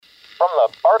from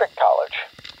the Bardic College.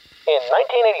 In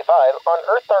 1985,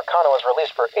 Unearthed Arcana was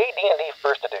released for AD&D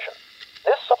First Edition.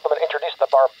 This supplement introduced the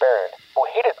Barbarian, who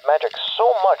hated magic so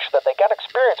much that they got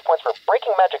experience points for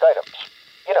breaking magic items.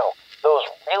 You know, those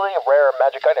really rare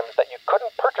magic items that you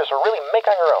couldn't purchase or really make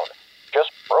on your own. Just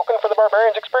broken for the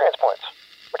Barbarian's experience points,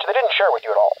 which they didn't share with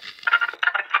you at all.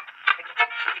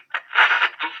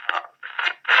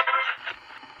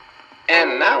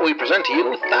 And now we present to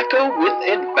you Thaco with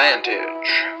Advantage.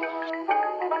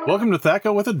 Welcome to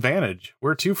Thaco with Advantage.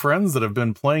 We're two friends that have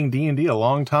been playing D&D a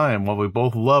long time. While we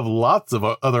both love lots of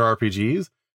other RPGs,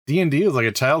 D&D is like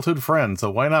a childhood friend,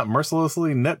 so why not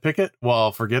mercilessly nitpick it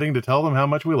while forgetting to tell them how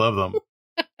much we love them?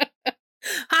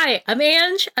 Hi, I'm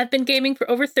Ange. I've been gaming for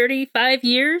over 35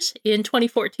 years. In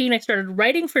 2014, I started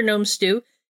writing for Gnome Stew,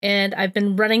 and I've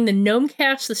been running the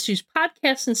Gnomecast, the Stew's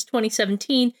podcast, since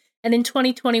 2017. And in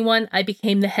 2021, I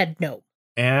became the head gnome.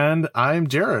 And I'm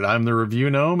Jared. I'm the review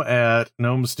gnome at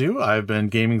Gnome Stew. I've been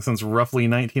gaming since roughly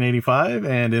 1985,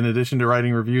 and in addition to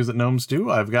writing reviews at Gnome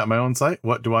Stew, I've got my own site,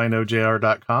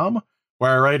 whatdoiknowjr.com,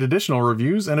 where I write additional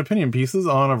reviews and opinion pieces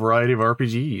on a variety of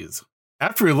RPGs.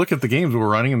 After we look at the games we're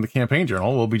running in the campaign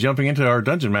journal, we'll be jumping into our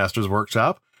Dungeon Masters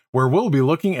workshop, where we'll be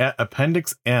looking at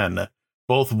Appendix N,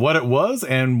 both what it was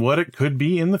and what it could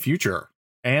be in the future.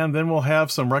 And then we'll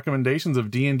have some recommendations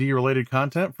of D&D related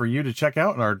content for you to check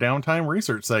out in our downtime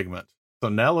research segment. So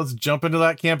now let's jump into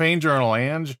that campaign journal,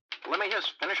 Ange. Let me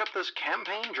just finish up this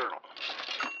campaign journal.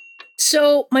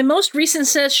 So my most recent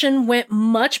session went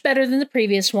much better than the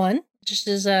previous one. Just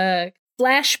as a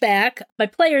flashback, my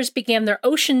players began their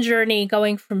ocean journey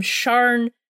going from Sharn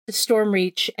to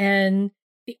Stormreach, and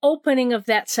the opening of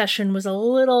that session was a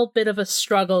little bit of a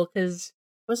struggle because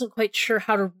I wasn't quite sure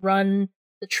how to run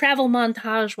the travel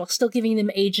montage while still giving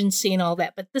them agency and all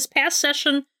that. But this past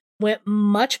session went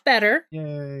much better.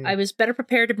 Yay. I was better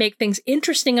prepared to make things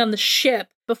interesting on the ship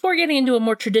before getting into a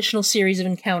more traditional series of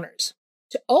encounters.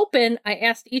 To open, I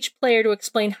asked each player to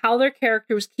explain how their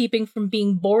character was keeping from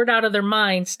being bored out of their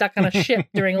mind stuck on a ship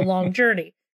during a long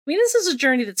journey. I mean, this is a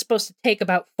journey that's supposed to take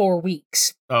about 4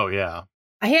 weeks. Oh, yeah.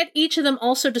 I had each of them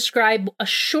also describe a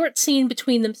short scene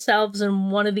between themselves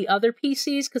and one of the other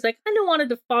PCs, because I kind of wanted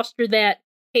to foster that,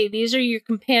 hey, these are your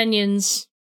companions.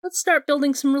 Let's start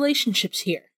building some relationships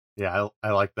here. Yeah,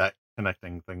 I like that,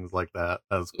 connecting things like that.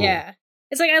 That's cool. Yeah.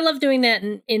 It's like I love doing that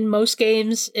in most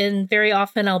games, and very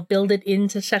often I'll build it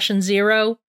into session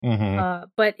 0. Mm-hmm.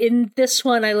 But in this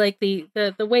one, I like the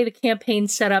way the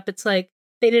campaign's set up. It's like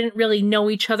they didn't really know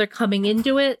each other coming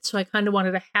into it, so I kind of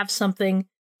wanted to have something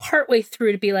partway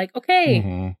through to be like,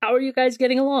 okay, how are you guys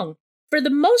getting along? For the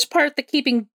most part, the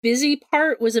keeping busy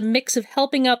part was a mix of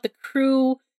helping out the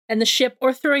crew and the ship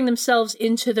or throwing themselves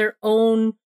into their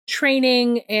own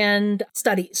training and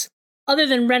studies. Other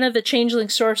than Rena, the changeling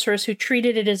sorceress, who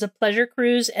treated it as a pleasure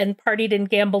cruise and partied and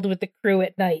gambled with the crew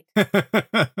at night. 2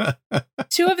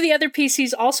 of the other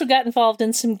PCs also got involved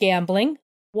in some gambling.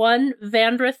 One,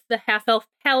 Vandrith, the half-elf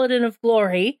paladin of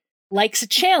glory, likes a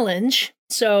challenge,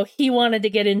 so he wanted to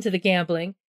get into the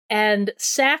gambling. And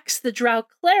Sax, the drow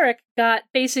cleric, got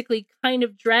basically kind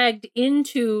of dragged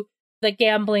into the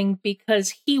gambling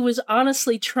because he was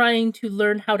honestly trying to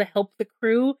learn how to help the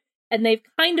crew, and they've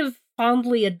kind of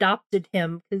fondly adopted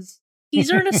him because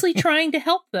he's earnestly trying to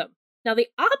help them. Now, the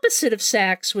opposite of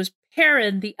Sax was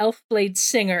Perrin, the Elfblade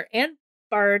singer and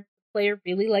bard. The player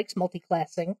really likes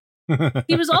multiclassing.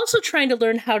 He was also trying to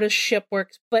learn how the ship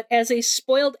works, but as a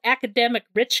spoiled academic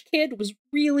rich kid, was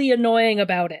really annoying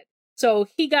about it. So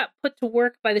he got put to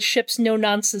work by the ship's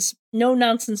no-nonsense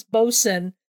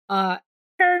bosun.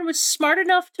 Perrin was smart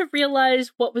enough to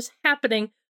realize what was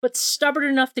happening, but stubborn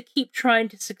enough to keep trying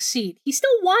to succeed. He still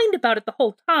whined about it the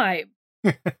whole time.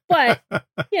 But,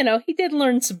 he did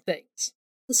learn some things.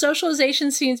 The socialization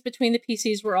scenes between the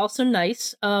PCs were also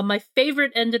nice. My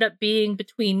favorite ended up being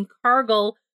between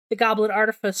Cargill, the Goblin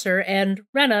Artificer, and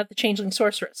Rena, the Changeling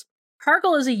Sorceress.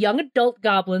 Cargill is a young adult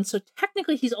goblin, so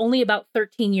technically he's only about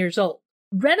 13 years old.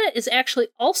 Rena is actually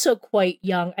also quite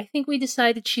young. I think we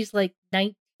decided she's like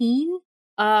 19.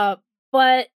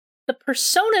 But the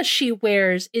persona she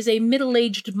wears is a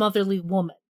middle-aged motherly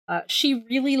woman. She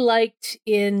really liked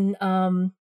in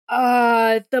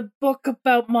the book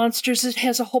about monsters. It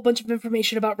has a whole bunch of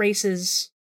information about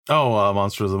races. Oh,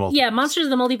 Monsters of the Multiverse. Yeah, Monsters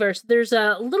of the Multiverse. There's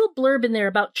a little blurb in there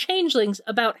about changelings,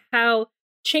 about how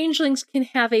changelings can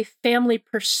have a family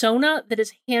persona that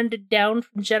is handed down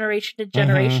from generation to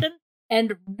generation.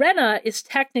 And Rena is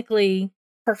technically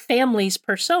her family's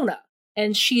persona.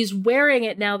 And she's wearing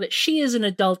it now that she is an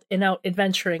adult and out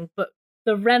adventuring. But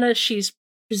the Rena she's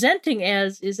presenting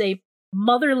as is a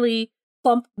motherly,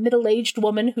 plump, middle-aged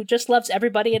woman who just loves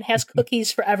everybody and has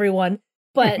cookies for everyone,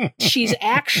 but she's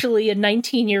actually a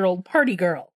 19-year-old party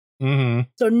girl. Mm-hmm.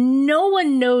 So no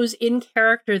one knows in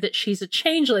character that she's a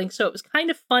changeling, so it was kind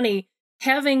of funny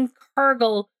having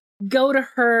Cargill go to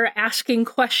her asking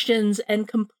questions and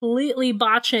completely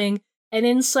botching an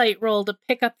insight roll to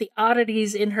pick up the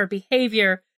oddities in her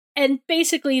behavior, and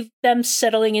basically them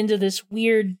settling into this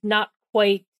weird, not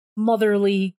quite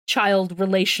motherly child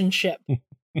relationship.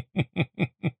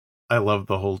 I love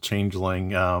the whole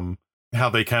changeling, how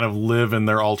they kind of live in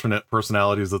their alternate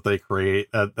personalities that they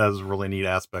create. That is a really neat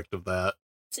aspect of that.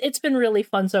 It's been really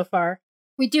fun so far.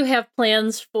 We do have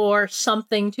plans for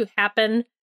something to happen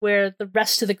where the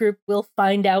rest of the group will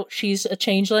find out she's a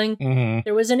changeling. Mm-hmm.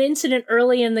 There was an incident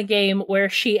early in the game where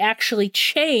she actually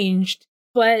changed,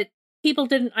 but people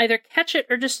didn't either catch it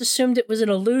or just assumed it was an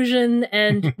illusion,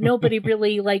 and nobody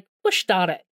really, pushed on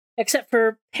it. Except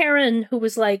for Perrin, who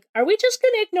was like, are we just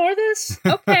going to ignore this?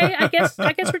 Okay, I guess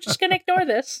we're just going to ignore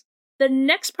this. The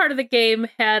next part of the game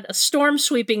had a storm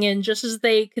sweeping in just as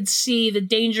they could see the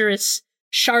dangerous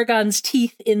Shargon's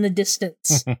teeth in the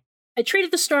distance. I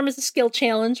treated the storm as a skill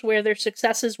challenge where their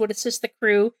successes would assist the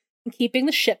crew in keeping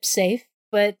the ship safe,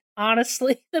 but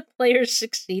honestly, the players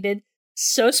succeeded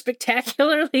so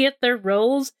spectacularly at their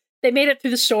roles, they made it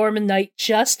through the storm and night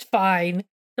just fine.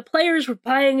 The players were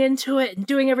buying into it and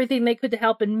doing everything they could to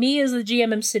help, and me as the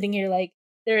GM am sitting here like,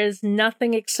 there is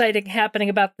nothing exciting happening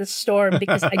about this storm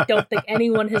because I don't think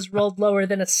anyone has rolled lower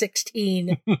than a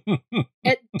 16.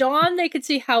 At dawn, they could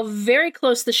see how very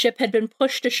close the ship had been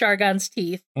pushed to Shargon's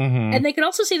teeth, and they could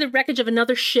also see the wreckage of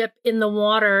another ship in the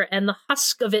water and the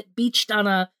husk of it beached on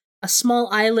a small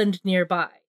island nearby.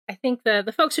 I think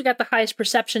the folks who got the highest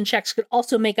perception checks could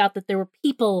also make out that there were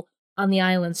people on the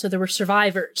island, so there were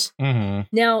survivors.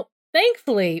 Now,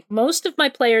 thankfully, most of my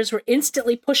players were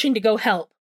instantly pushing to go help.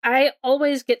 I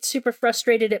always get super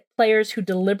frustrated at players who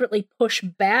deliberately push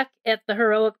back at the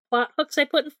heroic plot hooks I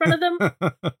put in front of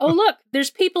them. Oh, look, there's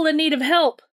people in need of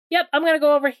help. Yep, I'm going to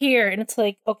go over here. And it's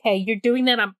like, okay, you're doing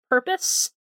that on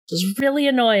purpose? It's really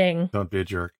annoying. Don't be a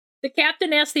jerk. The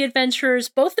captain asked the adventurers,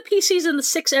 both the PCs and the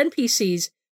 6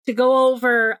 NPCs, to go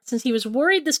over, since he was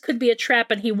worried this could be a trap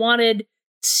and he wanted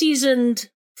seasoned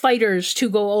fighters to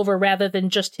go over rather than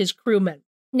just his crewmen.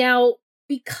 Now,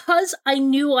 because I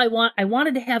knew I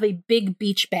wanted to have a big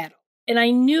beach battle, and I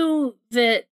knew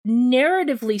that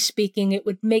narratively speaking, it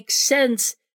would make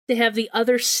sense to have the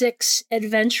other 6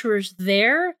 adventurers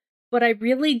there, but I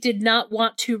really did not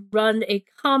want to run a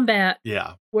combat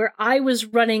where I was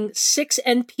running 6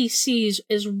 NPCs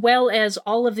as well as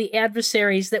all of the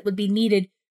adversaries that would be needed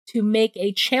to make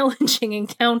a challenging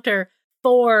encounter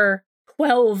for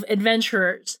 12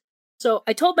 adventurers. So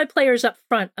I told my players up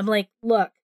front, I'm like,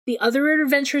 look, the other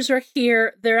adventurers are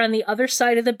here. They're on the other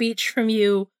side of the beach from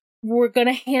you. We're going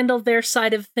to handle their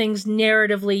side of things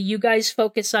narratively. You guys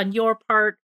focus on your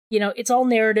part. You know, it's all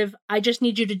narrative. I just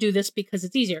need you to do this because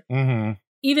it's easier.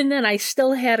 Even then, I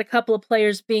still had a couple of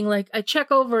players being like, I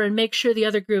check over and make sure the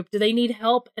other group, do they need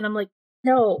help? And I'm like,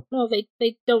 no,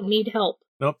 they don't need help.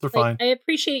 Nope, they're fine. I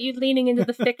appreciate you leaning into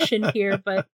the fiction here,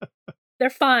 but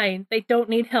they're fine. They don't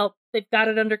need help. They've got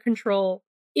it under control.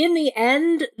 In the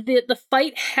end, the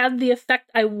fight had the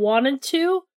effect I wanted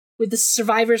to, with the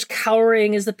survivors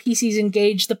cowering as the PCs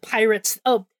engaged the pirates.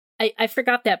 Oh, I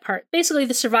forgot that part. Basically,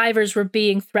 the survivors were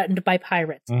being threatened by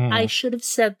pirates. I should have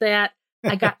said that.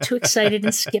 I got too excited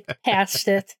and skipped past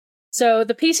it. So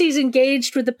the PCs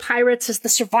engaged with the pirates as the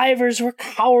survivors were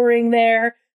cowering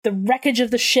there, the wreckage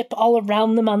of the ship all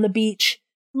around them on the beach.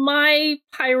 My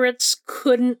pirates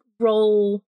couldn't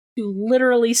roll to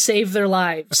literally save their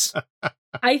lives.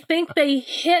 I think they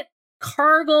hit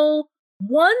Cargill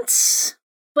once,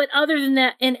 but other than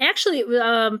that, and actually,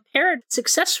 Parrot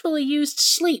successfully used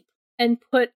sleep and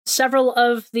put several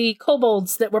of the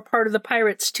kobolds that were part of the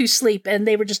pirates to sleep, and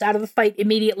they were just out of the fight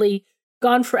immediately,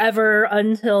 gone forever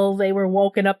until they were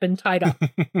woken up and tied up.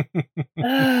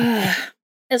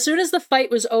 As soon as the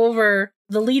fight was over,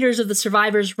 the leaders of the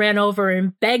survivors ran over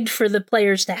and begged for the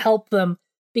players to help them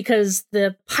because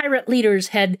the pirate leaders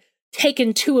had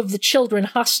taken 2 of the children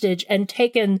hostage and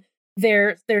taken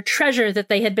their treasure that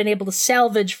they had been able to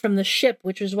salvage from the ship,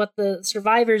 which was what the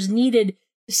survivors needed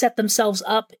to set themselves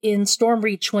up in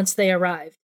Stormreach once they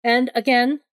arrived. And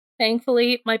again,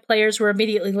 thankfully, my players were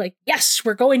immediately like, yes,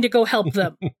 we're going to go help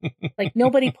them. Like,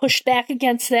 nobody pushed back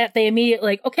against that. They immediately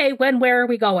like, okay, where are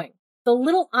we going? The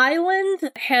little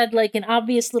island had like an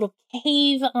obvious little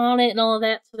cave on it and all of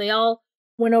that, so they all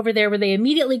went over there where they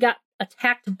immediately got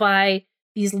attacked by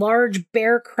these large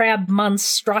bear crab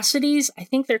monstrosities. I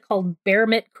think they're called bear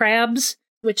mitt crabs.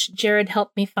 which Jared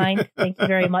helped me find. Thank you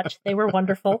very much. They were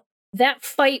wonderful. That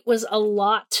fight was a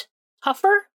lot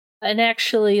tougher and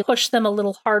actually pushed them a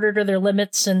little harder to their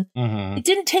limits. And it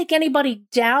didn't take anybody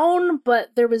down,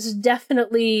 but there was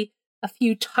definitely a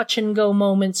few touch and go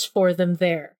moments for them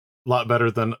there. A lot better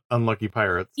than Unlucky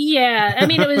Pirates. Yeah, I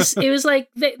mean, it was like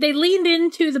they leaned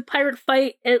into the pirate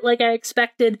fight like I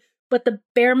expected, but the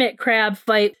bear mit crab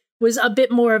fight was a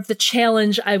bit more of the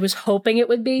challenge I was hoping it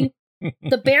would be.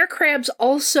 The bear crabs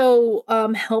also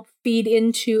help feed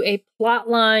into a plot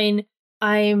line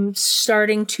I'm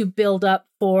starting to build up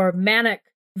for Manic,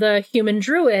 the human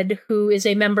druid, who is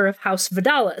a member of House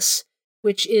Vidalis,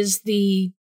 which is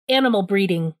the animal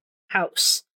breeding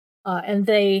house. And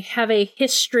they have a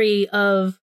history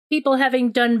of people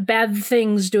having done bad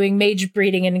things doing mage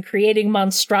breeding and creating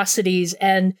monstrosities,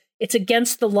 and it's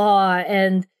against the law,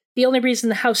 and the only reason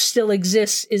the house still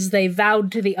exists is they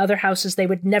vowed to the other houses they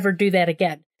would never do that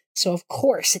again. So of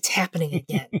course it's happening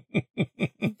again.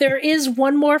 There is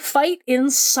one more fight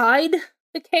inside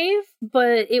the cave,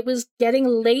 but it was getting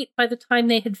late by the time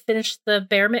they had finished the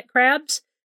bear mit crabs.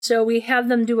 So we have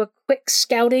them do a quick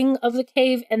scouting of the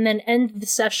cave and then end the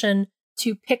session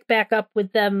to pick back up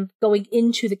with them going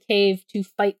into the cave to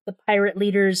fight the pirate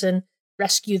leaders and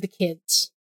rescue the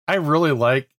kids. I really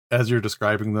like, as you're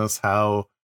describing this, how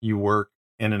you work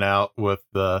in and out with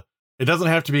it doesn't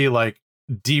have to be like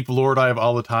deep lore dive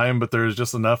all the time, but there's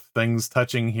just enough things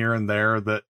touching here and there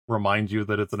that remind you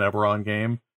that it's an Eberron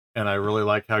game. And I really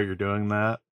like how you're doing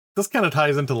that. This kind of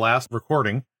ties into last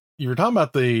recording. You were talking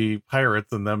about the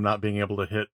pirates and them not being able to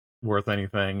hit worth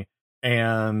anything,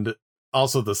 and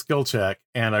also the skill check.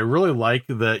 And I really like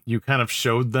that you kind of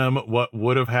showed them what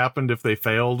would have happened if they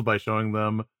failed by showing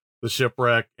them the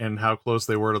shipwreck and how close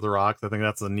they were to the rocks. I think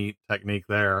that's a neat technique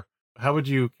there. How would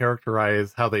you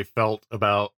characterize how they felt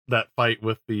about that fight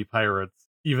with the pirates,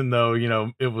 even though,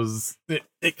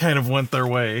 it kind of went their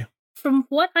way? From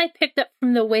what I picked up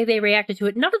from the way they reacted to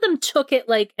it, none of them took it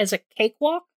like as a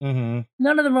cakewalk. Mm-hmm.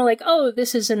 None of them were like, oh,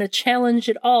 this isn't a challenge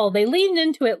at all. They leaned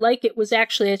into it like it was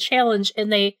actually a challenge,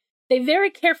 and they very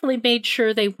carefully made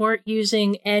sure they weren't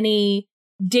using any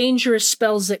dangerous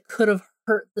spells that could have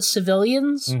hurt the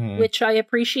civilians, which I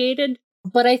appreciated.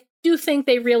 But I do think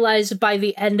they realized by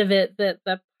the end of it that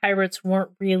the pirates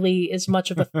weren't really as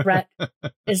much of a threat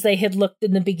as they had looked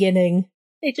in the beginning.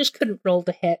 They just couldn't roll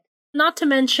to hit. Not to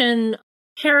mention,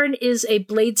 Perrin is a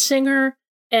blade singer,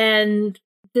 and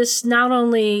this not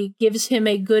only gives him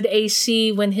a good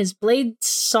AC when his blade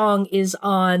song is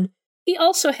on, he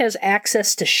also has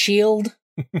access to shield.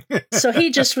 So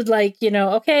he just would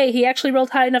okay, he actually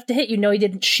rolled high enough to hit you. No, he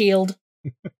didn't shield.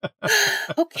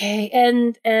 Okay,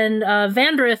 and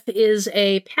Vandrith is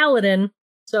a paladin,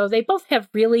 so they both have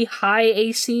really high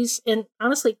ACs, and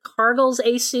honestly, Cargill's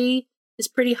AC is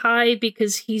pretty high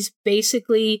because he's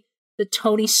basically the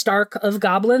Tony Stark of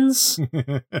goblins.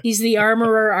 He's the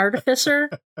armorer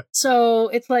artificer. So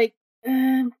it's like,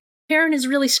 Perrin is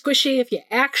really squishy if you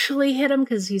actually hit him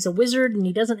because he's a wizard and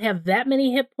he doesn't have that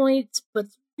many hit points, but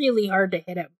it's really hard to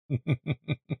hit him.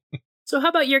 So how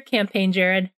about your campaign,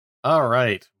 Jared? All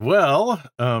right. Well,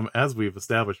 as we've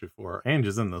established before, Ange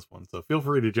is in this one, so feel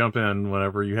free to jump in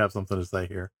whenever you have something to say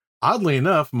here. Oddly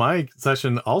enough, my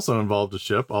session also involved a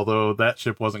ship, although that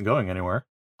ship wasn't going anywhere.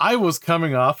 I was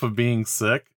coming off of being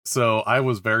sick, so I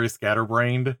was very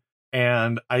scatterbrained,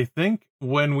 and I think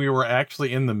when we were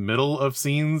actually in the middle of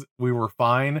scenes, we were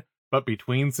fine, but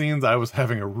between scenes, I was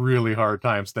having a really hard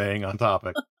time staying on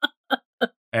topic.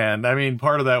 And, I mean,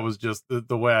 part of that was just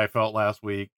the way I felt last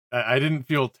week. I didn't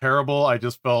feel terrible, I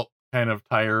just felt kind of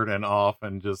tired and off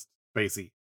and just spacey.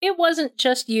 It wasn't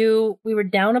just you. We were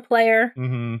down a player,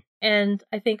 and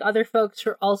I think other folks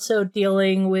were also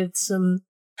dealing with some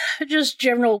just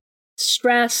general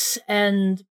stress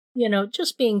and,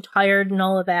 just being tired and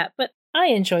all of that. But I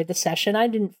enjoyed the session. I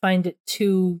didn't find it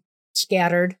too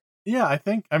scattered. Yeah,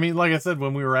 I mean, like I said,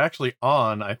 when we were actually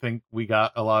on, I think we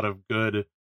got a lot of good,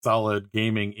 solid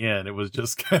gaming in. It was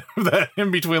just kind of that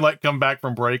in between, like, come back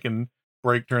from break and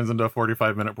break turns into a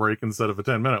 45-minute break instead of a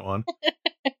 10-minute one.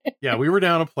 Yeah, we were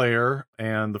down a player,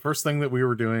 and the first thing that we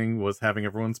were doing was having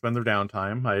everyone spend their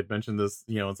downtime. I had mentioned this,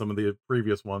 in some of the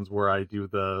previous ones where I do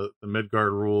the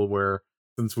Midgard rule, where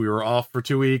since we were off for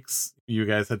 2 weeks, you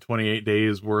guys had 28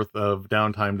 days worth of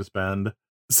downtime to spend.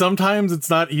 Sometimes it's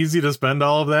not easy to spend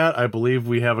all of that. I believe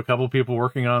we have a couple people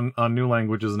working on new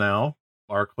languages now.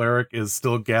 Our cleric is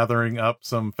still gathering up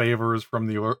some favors from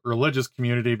the religious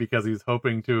community because he's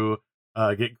hoping to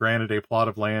get granted a plot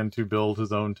of land to build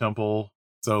his own temple.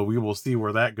 So we will see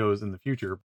where that goes in the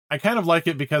future. I kind of like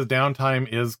it because downtime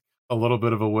is a little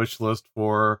bit of a wish list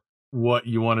for what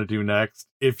you want to do next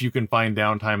if you can find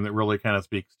downtime that really kind of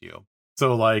speaks to you.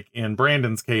 So like in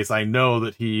Brandon's case, I know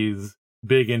that he's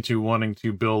big into wanting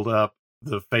to build up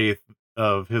the faith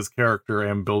of his character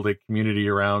and build a community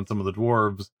around some of the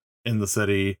dwarves in the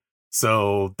city.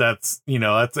 So that's,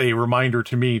 that's a reminder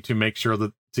to me to make sure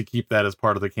that to keep that as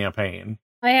part of the campaign.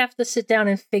 I have to sit down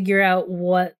and figure out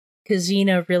what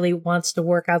Kazina really wants to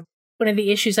work out. One of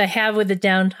the issues I have with the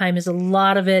downtime is a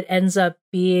lot of it ends up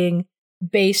being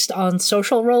based on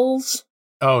social roles.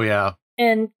 Oh, yeah.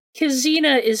 And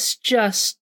Kazina is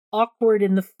just awkward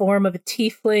in the form of a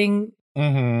tiefling.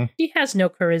 Mm-hmm. He has no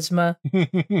charisma.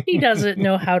 He doesn't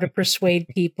know how to persuade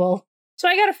people. So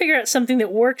I got to figure out something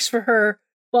that works for her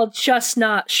while just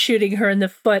not shooting her in the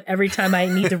foot every time I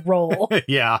need to roll.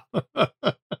 Yeah.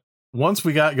 Once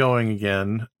we got going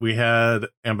again, we had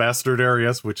Ambassador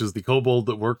Darius, which is the kobold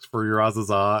that works for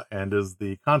Urazaza and is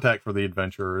the contact for the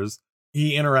adventurers.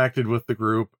 He interacted with the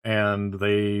group and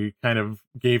they kind of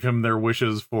gave him their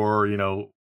wishes for,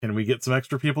 can we get some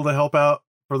extra people to help out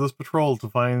for this patrol to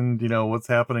find, what's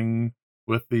happening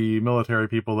with the military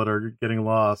people that are getting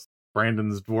lost.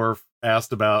 Brandon's dwarf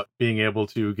asked about being able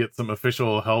to get some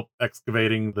official help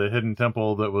excavating the hidden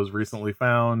temple that was recently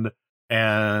found.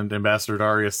 And Ambassador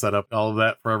Darius set up all of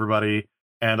that for everybody,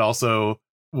 and also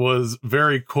was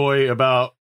very coy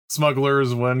about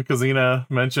smugglers when Kazina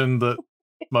mentioned that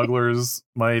smugglers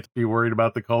might be worried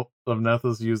about the cult of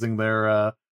Nethys using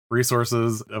their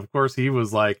resources. Of course, he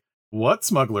was like, what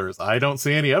smugglers? I don't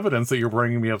see any evidence that you're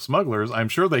bringing me up smugglers. I'm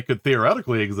sure they could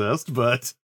theoretically exist,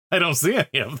 but I don't see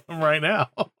any of them right now.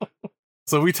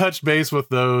 So we touched base with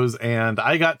those, and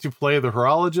I got to play the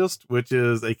Horologist, which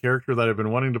is a character that I've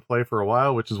been wanting to play for a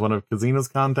while, which is one of Kazina's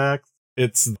contacts.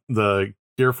 It's the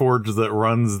Gearforge that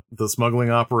runs the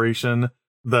smuggling operation.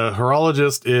 The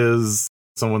Horologist is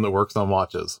someone that works on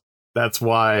watches. That's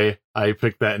why I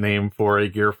picked that name for a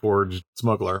Gearforge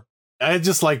smuggler. I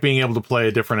just like being able to play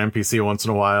a different NPC once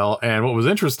in a while, and what was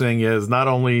interesting is not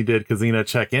only did Kazina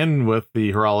check in with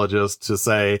the Horologist to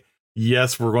say,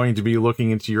 yes, we're going to be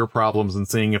looking into your problems and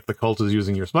seeing if the cult is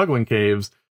using your smuggling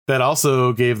caves. That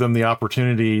also gave them the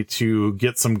opportunity to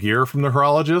get some gear from the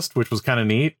Horologist, which was kind of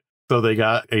neat. So they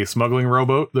got a smuggling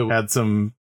rowboat that had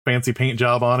some fancy paint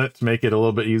job on it to make it a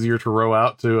little bit easier to row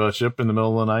out to a ship in the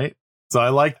middle of the night. So I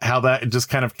liked how that just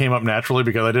kind of came up naturally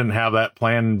because I didn't have that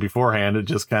plan beforehand. It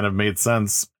just kind of made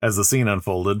sense as the scene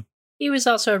unfolded. He was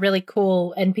also a really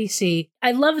cool NPC.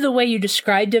 I love the way you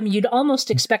described him. You'd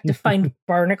almost expect to find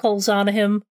barnacles on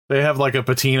him. They have like a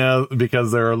patina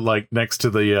because they're like next to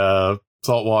the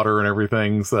salt water and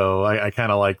everything. So I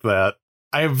kind of like that.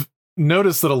 I've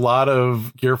noticed that a lot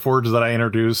of Gearforges that I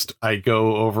introduced, I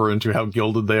go over into how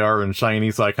gilded they are and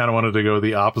shiny. So I kind of wanted to go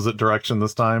the opposite direction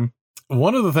this time.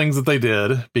 One of the things that they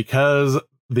did, because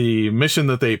the mission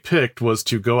that they picked was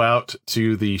to go out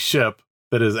to the ship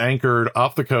that is anchored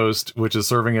off the coast, which is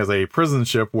serving as a prison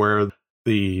ship where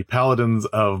the paladins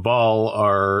of Baal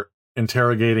are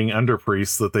interrogating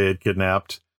underpriests that they had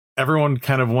kidnapped. Everyone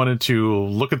kind of wanted to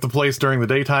look at the place during the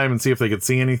daytime and see if they could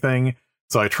see anything.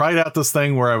 So I tried out this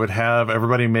thing where I would have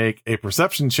everybody make a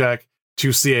perception check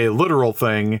to see a literal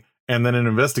thing, and then an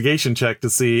investigation check to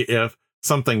see if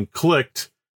something clicked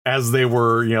as they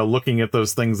were, looking at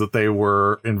those things that they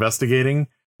were investigating.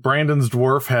 Brandon's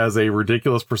dwarf has a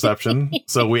ridiculous perception,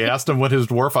 so we asked him what his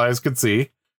dwarf eyes could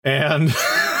see, and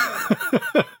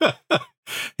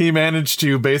he managed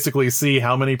to basically see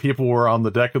how many people were on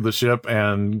the deck of the ship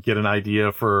and get an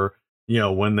idea for,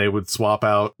 when they would swap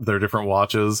out their different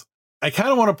watches. I kind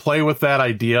of want to play with that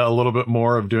idea a little bit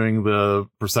more of doing the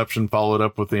perception followed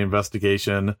up with the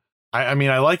investigation. I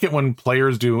mean, I like it when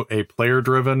players do a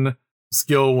player-driven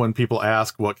skill when people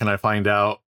ask, what can I find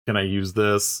out? Can I use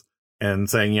this? And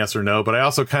saying yes or no. But I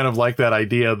also kind of like that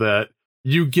idea that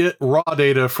you get raw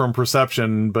data from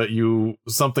perception, but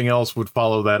something else would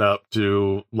follow that up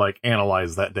to like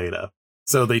analyze that data.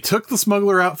 So they took the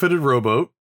smuggler outfitted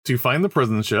rowboat to find the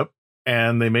prison ship,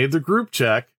 and they made the group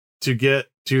check to get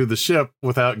to the ship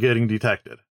without getting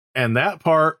detected. And that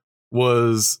part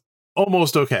was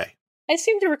almost okay. I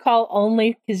seem to recall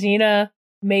only Kazina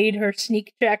made her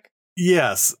sneak check.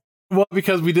 Yes. Well,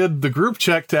 because we did the group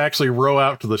check to actually row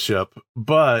out to the ship,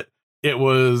 but it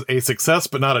was a success,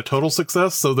 but not a total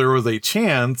success. So there was a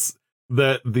chance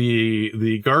that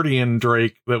the Guardian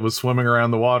Drake that was swimming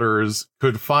around the waters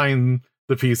could find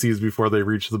the PCs before they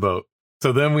reached the boat.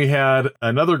 So then we had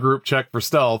another group check for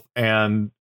stealth,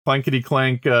 and Clankety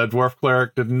Clank Dwarf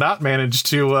Cleric did not manage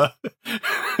to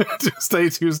to stay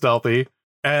too stealthy,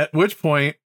 at which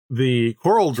point the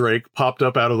Coral Drake popped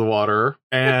up out of the water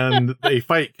and a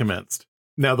fight commenced.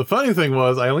 Now, the funny thing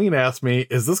was, Eileen asked me,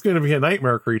 is this going to be a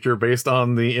nightmare creature based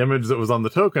on the image that was on the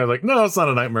token? I was like, no, it's not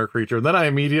a nightmare creature. And then I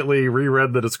immediately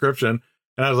reread the description,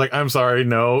 and I was like, I'm sorry,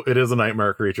 no, it is a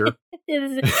nightmare creature.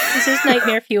 This is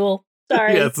nightmare fuel.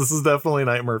 Sorry. Yes, this is definitely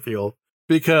nightmare fuel.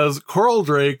 Because coral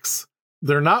drakes,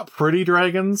 they're not pretty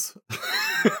dragons.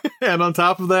 And on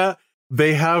top of that,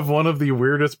 they have one of the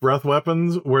weirdest breath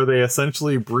weapons where they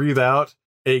essentially breathe out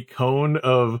a cone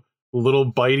of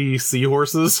little bitey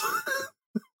seahorses.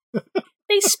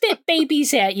 They spit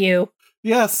babies at you.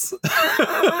 Yes.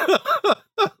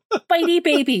 Bitey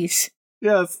babies.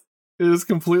 Yes. It is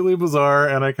completely bizarre,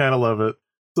 and I kind of love it.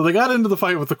 So they got into the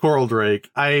fight with the coral drake.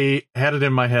 I had it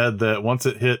in my head that once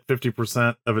it hit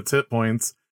 50% of its hit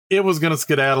points, it was going to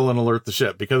skedaddle and alert the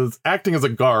ship, because it's acting as a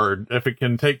guard. If it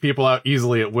can take people out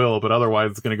easily, it will, but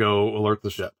otherwise it's going to go alert the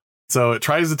ship. So it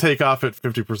tries to take off at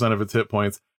 50% of its hit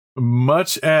points.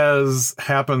 Much as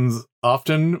happens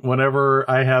often whenever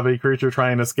I have a creature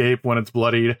try and escape when it's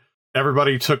bloodied,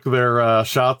 everybody took their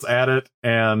shots at it,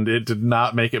 and it did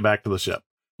not make it back to the ship.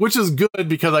 Which is good,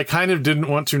 because I kind of didn't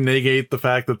want to negate the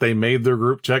fact that they made their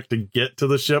group check to get to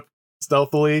the ship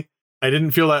stealthily. I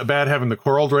didn't feel that bad having the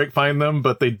coral drake find them,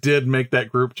 but they did make that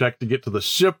group check to get to the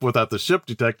ship without the ship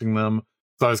detecting them.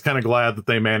 So I was kind of glad that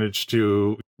they managed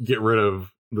to get rid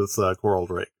of this coral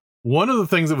drake. One of the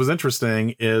things that was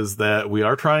interesting is that we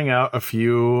are trying out a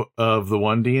few of the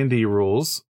 1D&D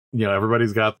rules. You know,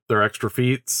 everybody's got their extra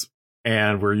feats,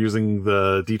 and we're using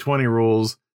the D20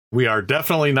 rules. We are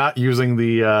definitely not using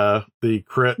the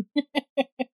crit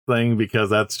thing, because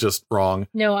that's just wrong.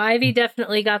 No, Ivy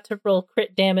definitely got to roll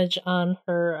crit damage on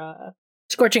her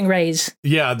scorching rays.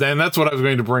 Yeah, then that's what I was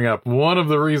going to bring up. One of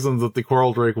the reasons that the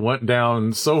coral drake went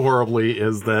down so horribly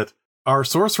is that our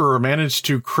sorcerer managed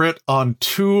to crit on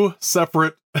 2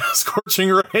 separate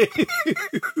scorching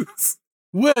rays,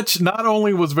 which not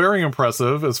only was very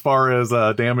impressive as far as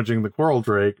damaging the coral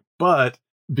drake, but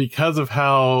because of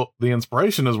how the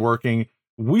inspiration is working,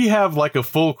 we have like a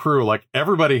full crew. Like,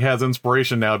 everybody has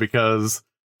inspiration now, because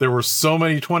there were so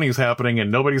many 20s happening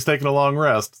and nobody's taking a long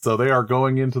rest. So they are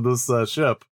going into this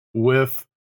ship with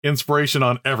inspiration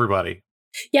on everybody.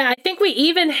 Yeah, I think we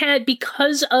even had,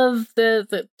 because of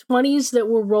the 20s that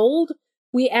were rolled,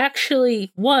 we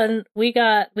actually we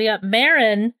got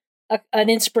Marin an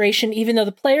inspiration, even though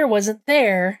the player wasn't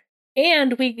there,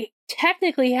 and we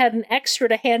technically had an extra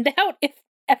to hand out if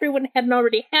everyone hadn't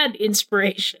already had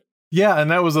inspiration. Yeah,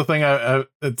 and that was the thing.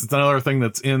 It's another thing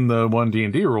that's in the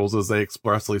 1D&D rules, is they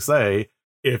expressly say,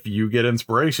 if you get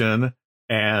inspiration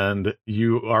and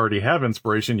you already have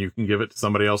inspiration, you can give it to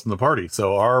somebody else in the party.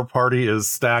 So our party is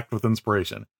stacked with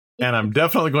inspiration. And I'm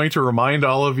definitely going to remind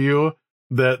all of you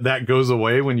that goes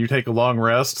away when you take a long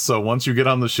rest. So once you get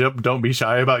on the ship, don't be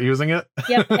shy about using it.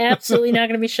 Yep, absolutely not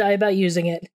going to be shy about using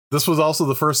it. This was also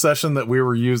the first session that we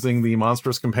were using the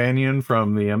Monstrous Companion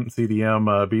from the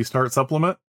MCDM Beast Heart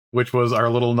supplement, which was our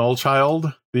little Null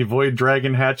Child, the Void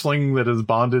Dragon hatchling that is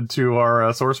bonded to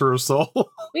our Sorcerer's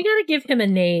Soul. We gotta give him a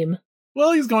name.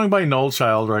 Well, he's going by Null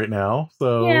Child right now,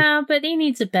 so... Yeah, but he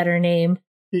needs a better name.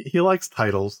 He likes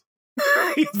titles.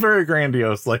 He's very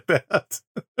grandiose like that.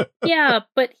 Yeah,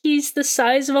 but he's the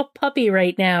size of a puppy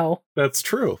right now. That's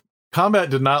true. Combat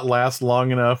did not last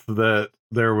long enough that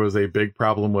there was a big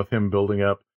problem with him building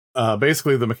up.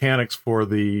 Basically, the mechanics for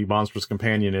the Monstrous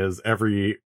Companion is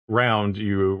every round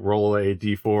you roll a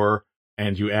d4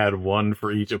 and you add 1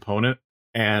 for each opponent.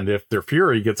 And if their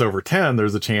fury gets over 10,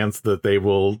 there's a chance that they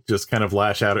will just kind of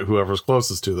lash out at whoever's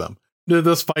closest to them.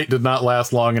 This fight did not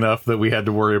last long enough that we had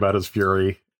to worry about his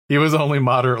fury. He was only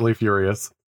moderately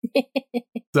furious.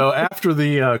 So after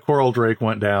the coral drake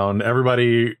went down,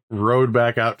 everybody rowed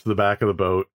back out to the back of the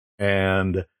boat,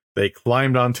 and they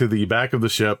climbed onto the back of the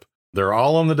ship. They're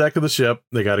all on the deck of the ship.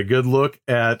 They got a good look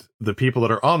at the people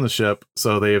that are on the ship.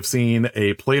 So they have seen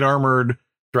a plate-armored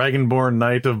dragonborn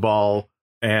knight of Baal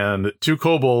and 2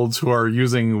 kobolds who are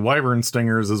using wyvern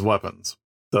stingers as weapons.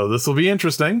 So this will be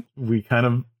interesting. We kind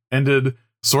of ended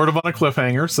sort of on a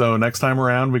cliffhanger, so next time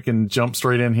around we can jump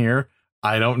straight in here.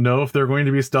 I don't know if they're going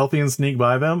to be stealthy and sneak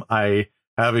by them. I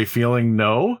have a feeling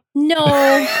no.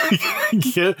 No.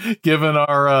 Given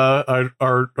our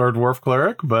dwarf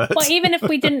cleric, but... Well, even if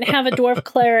we didn't have a dwarf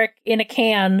cleric in a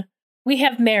can, we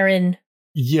have Marin.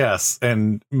 Yes,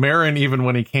 and Marin, even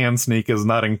when he can sneak, is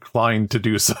not inclined to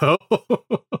do so.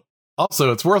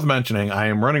 Also, it's worth mentioning, I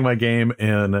am running my game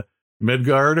in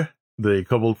Midgard, the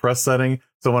Kobold Press setting.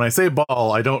 So when I say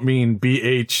Baal, I don't mean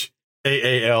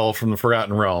BHAAL from the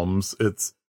Forgotten Realms.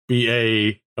 It's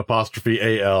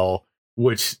BA''AL,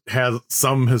 which has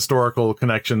some historical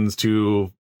connections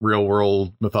to real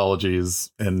world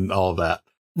mythologies and all of that.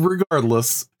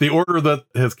 regardless, the order that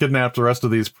has kidnapped the rest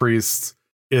of these priests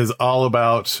is all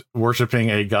about worshiping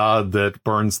a god that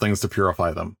burns things to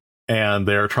purify them. And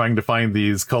they're trying to find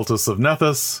these cultists of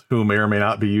Nethys, who may or may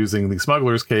not be using the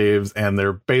smugglers' caves, and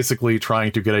they're basically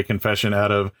trying to get a confession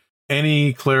out of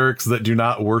any clerics that do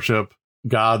not worship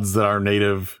gods that are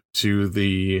native to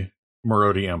the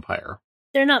Marodi Empire.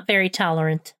 They're not very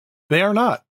tolerant. They are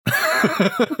not.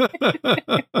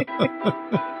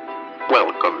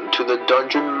 Welcome to the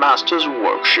Dungeon Master's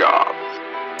Workshop.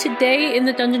 Today in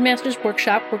the Dungeon Master's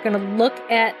Workshop, we're going to look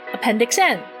at Appendix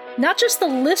N. Not just the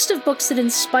list of books that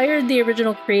inspired the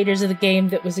original creators of the game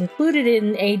that was included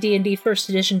in a D&D First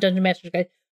Edition Dungeon Master's Guide,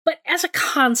 but as a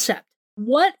concept.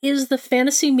 What is the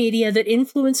fantasy media that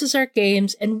influences our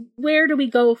games, and where do we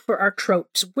go for our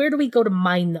tropes? Where do we go to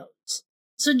mine those?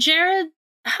 So, Jared,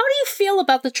 how do you feel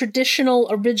about the traditional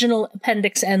original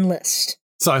Appendix N list?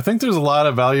 So I think there's a lot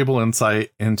of valuable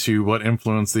insight into what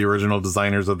influenced the original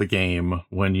designers of the game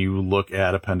when you look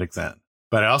at Appendix N.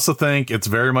 But I also think it's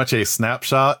very much a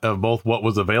snapshot of both what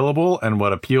was available and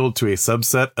what appealed to a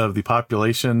subset of the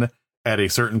population at a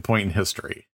certain point in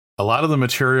history. A lot of the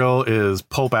material is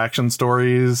pulp action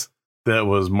stories that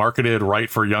was marketed right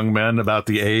for young men about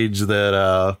the age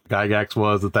that Gygax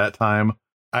was at that time.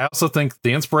 I also think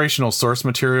the inspirational source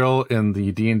material in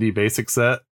the D&D basic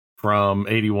set from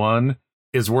 81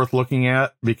 is worth looking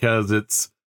at because it's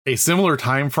a similar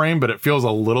time frame, but it feels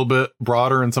a little bit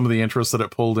broader in some of the interests that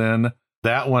it pulled in.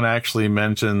 That one actually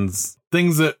mentions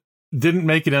things that didn't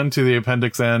make it into the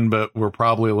Appendix N, but were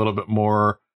probably a little bit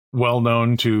more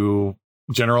well-known to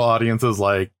general audiences,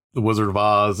 like The Wizard of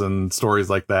Oz and stories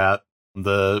like that.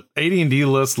 The AD&D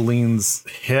list leans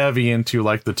heavy into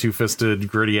like the two-fisted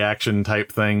gritty action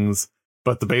type things,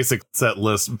 but the basic set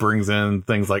list brings in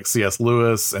things like C.S.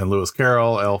 Lewis and Lewis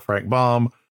Carroll, L. Frank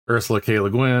Baum, Ursula K. Le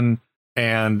Guin,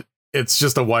 and it's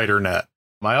just a wider net.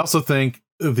 I also think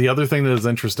the other thing that is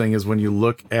interesting is when you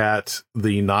look at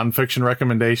the nonfiction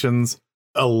recommendations,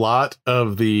 a lot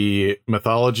of the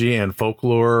mythology and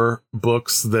folklore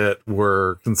books that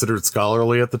were considered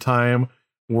scholarly at the time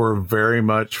were very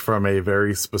much from a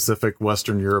very specific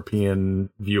Western European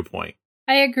viewpoint.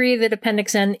 I agree that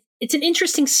Appendix N, it's an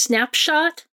interesting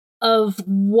snapshot of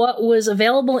what was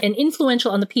available and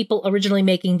influential on the people originally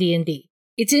making D&D.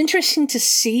 It's interesting to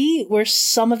see where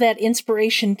some of that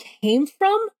inspiration came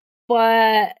from,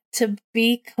 but to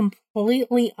be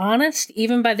completely honest,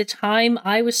 even by the time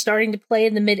I was starting to play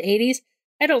in the mid-'80s,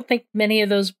 I don't think many of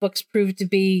those books proved to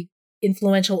be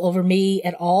influential over me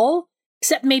at all,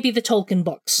 except maybe the Tolkien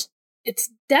books. It's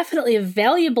definitely a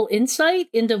valuable insight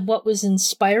into what was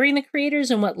inspiring the creators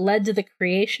and what led to the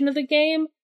creation of the game,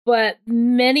 but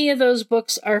many of those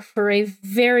books are for a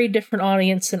very different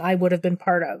audience than I would have been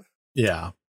part of.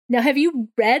 Yeah. Now, have you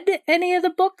read any of the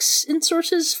books and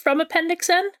sources from Appendix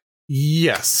N?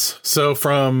 Yes. So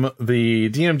from the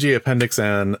DMG Appendix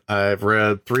N, I've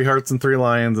read Three Hearts and Three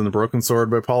Lions and The Broken Sword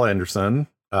by Paul Anderson,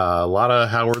 a lot of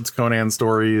Howard's Conan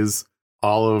stories,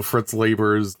 all of Fritz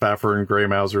Leiber's Pfeffer and Grey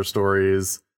Mauser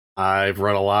stories. I've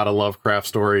read a lot of Lovecraft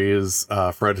stories,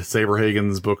 Fred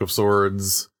Saberhagen's Book of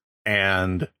Swords,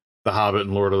 and The Hobbit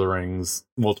and Lord of the Rings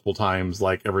multiple times,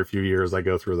 like every few years I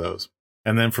go through those.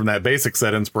 And then from that basic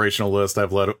set inspirational list,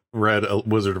 I've read A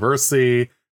Wizard of Earthsea,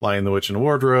 Lion, the Witch, and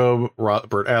Wardrobe,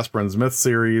 Robert Asprin's Myth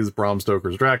series, Bram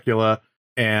Stoker's Dracula,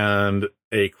 and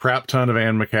a crap ton of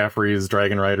Anne McCaffrey's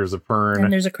Dragon Riders of Pern.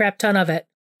 And there's a crap ton of it.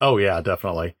 Oh, yeah,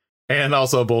 definitely. And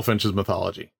also Bullfinch's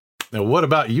Mythology. Now, what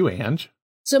about you, Ange?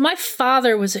 So my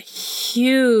father was a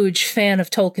huge fan of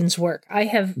Tolkien's work. I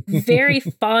have very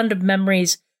fond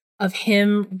memories of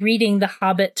him reading The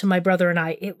Hobbit to my brother and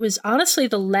I. It was honestly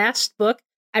the last book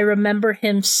I remember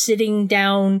him sitting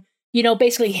down, you know,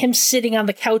 basically him sitting on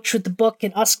the couch with the book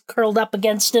and us curled up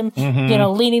against him, you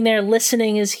know, leaning there,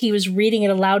 listening as he was reading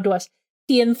it aloud to us.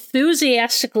 He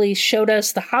enthusiastically showed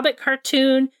us the Hobbit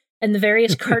cartoon and the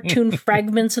various cartoon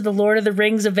fragments of the Lord of the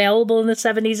Rings available in the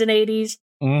 70s and 80s.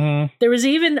 There was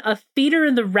even a Theater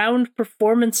in the Round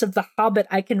performance of The Hobbit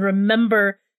I can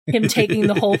remember him taking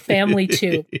the whole family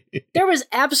to. There was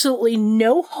absolutely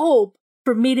no hope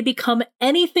for me to become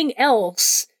anything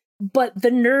else but the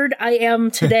nerd I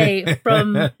am today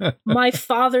from my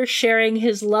father sharing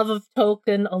his love of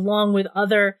Tolkien along with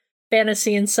other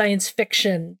fantasy and science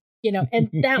fiction, you know, and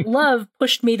that love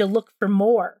pushed me to look for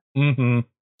more.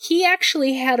 He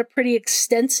actually had a pretty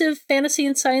extensive fantasy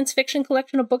and science fiction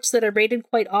collection of books that I rated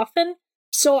quite often.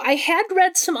 So I had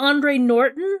read some Andre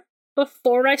Norton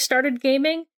before I started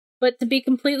gaming, but to be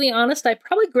completely honest, I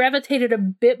probably gravitated a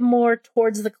bit more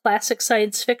towards the classic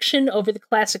science fiction over the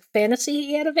classic fantasy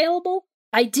he had available.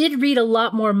 I did read a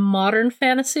lot more modern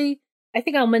fantasy, I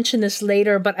think I'll mention this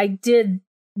later, but I did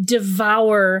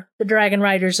devour the Dragon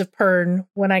Riders of Pern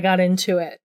when I got into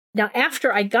it. Now,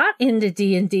 after I got into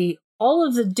D&D, all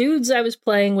of the dudes I was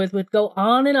playing with would go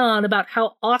on and on about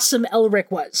how awesome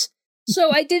Elric was.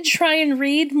 So I did try and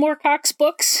read Moorcock's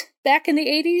books back in the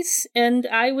 80s, and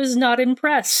I was not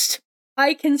impressed.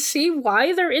 I can see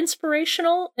why they're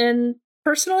inspirational, and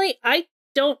personally, I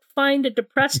don't find a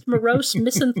depressed, morose,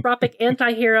 misanthropic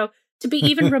anti-hero to be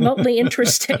even remotely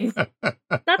interesting.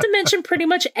 Not to mention pretty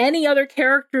much any other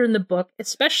character in the book,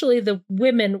 especially the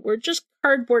women, were just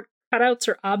cardboard cutouts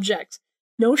or objects.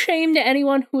 No shame to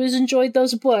anyone who has enjoyed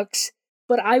those books,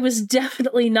 but I was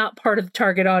definitely not part of the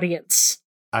target audience.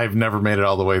 I've never made it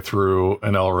all the way through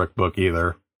an Elric book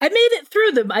either. I made it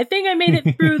through them. I think I made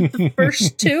it through the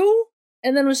first two,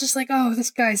 and then was just like, oh,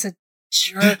 this guy's a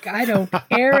jerk. I don't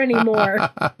care anymore.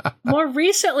 More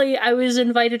recently, I was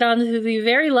invited onto the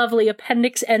very lovely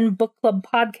Appendix N Book Club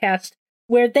podcast,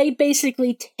 where they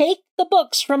basically take the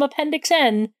books from Appendix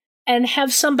N and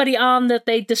have somebody on that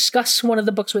they discuss one of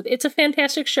the books with. It's a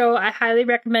fantastic show. I highly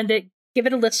recommend it. Give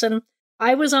it a listen.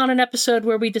 I was on an episode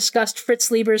where we discussed Fritz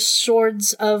Lieber's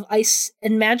Swords and Ice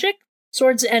Magic,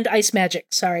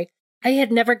 sorry. I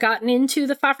had never gotten into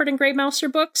the Fafhrd and Grey Mouser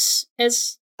books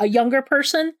as a younger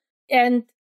person, and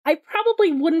I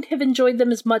probably wouldn't have enjoyed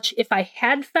them as much if I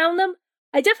had found them.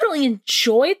 I definitely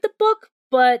enjoyed the book,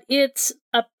 but it's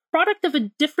a product of a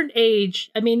different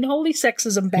age. I mean, holy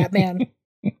sexism, Batman.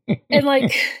 And,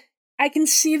 like, I can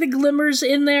see the glimmers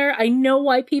in there. I know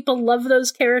why people love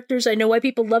those characters. I know why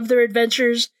people love their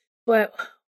adventures, but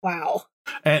wow.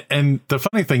 And the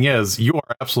funny thing is, you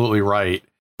are absolutely right,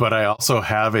 but I also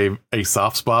have a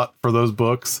soft spot for those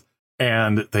books,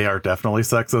 and they are definitely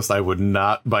sexist. I would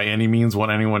not by any means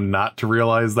want anyone not to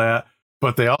realize that,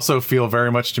 but they also feel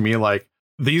very much to me like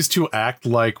these two act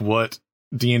like what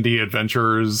D&D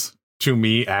adventurers to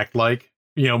me act like,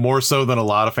 you know, more so than a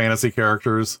lot of fantasy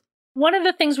characters. One of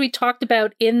the things we talked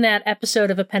about in that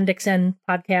episode of Appendix N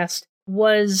podcast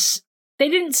was they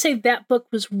didn't say that book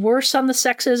was worse on the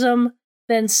sexism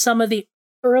than some of the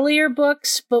earlier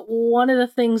books, but one of the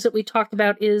things that we talked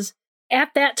about is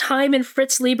at that time in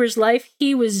Fritz Lieber's life,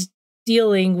 he was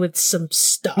dealing with some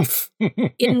stuff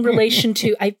in relation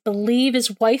to, I believe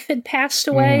his wife had passed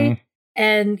away,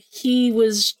 and he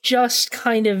was just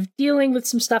kind of dealing with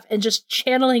some stuff and just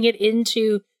channeling it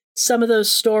into some of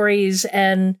those stories,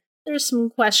 and there's some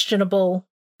questionable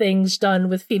things done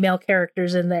with female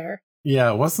characters in there.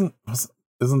 Yeah,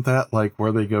 isn't that like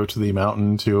where they go to the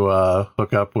mountain to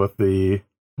hook up with the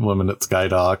woman at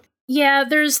Skydock? Yeah,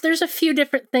 there's a few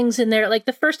different things in there. Like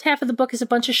the first half of the book is a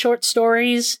bunch of short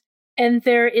stories, and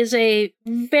there is a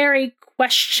very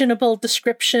questionable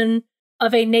description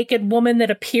of a naked woman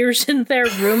that appears in their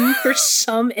room for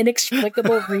some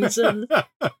inexplicable reason.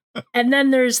 And then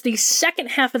there's the second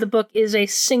half of the book is a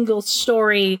single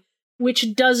story,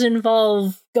 which does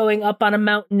involve going up on a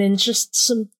mountain and just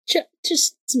some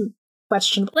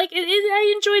questionable. Like,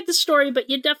 I enjoyed the story, but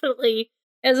you definitely,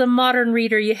 as a modern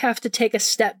reader, you have to take a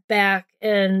step back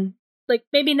and, like,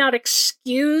 maybe not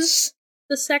excuse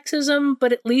the sexism,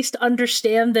 but at least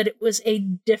understand that it was a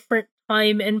different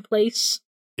time and place.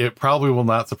 It probably will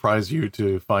not surprise you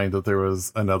to find that there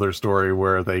was another story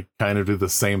where they kind of do the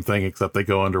same thing, except they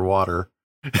go underwater.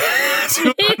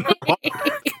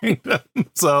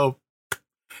 So,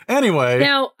 anyway.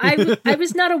 Now, I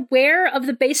was not aware of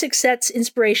the basic sets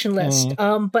inspiration list,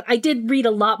 but I did read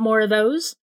a lot more of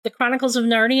those. The Chronicles of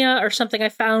Narnia are something I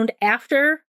found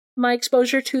after my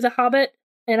exposure to The Hobbit,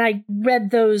 and I read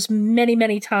those many,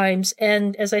 many times.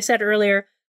 And as I said earlier,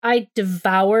 I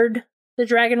devoured the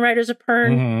Dragon Riders of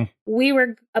Pern. We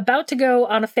were about to go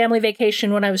on a family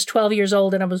vacation when I was 12 years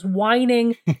old, and I was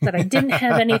whining that I didn't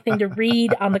have anything to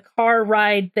read on the car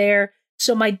ride there.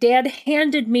 So my dad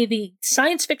handed me the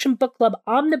Science Fiction Book Club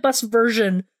omnibus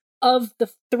version of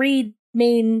the three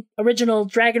main original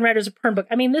Dragon Riders of Pern book.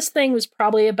 I mean, this thing was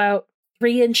probably about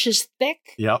 3 inches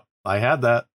thick. Yep, I had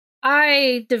that.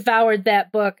 I devoured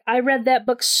that book. I read that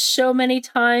book so many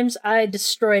times, I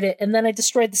destroyed it. And then I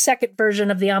destroyed the second version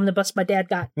of the omnibus my dad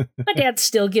got. My dad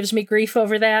still gives me grief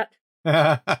over that.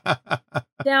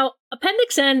 Now,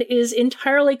 Appendix N is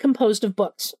entirely composed of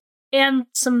books and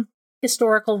some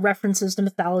historical references to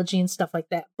mythology and stuff like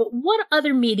that. But what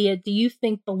other media do you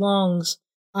think belongs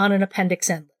on an Appendix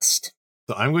N list?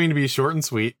 So I'm going to be short and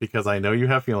sweet because I know you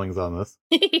have feelings on this.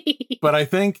 But I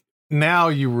think now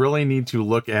you really need to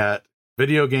look at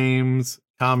video games,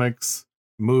 comics,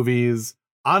 movies.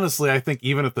 Honestly, I think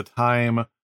even at the time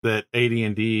that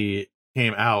AD&D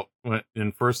came out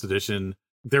in first edition,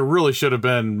 there really should have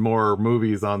been more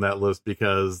movies on that list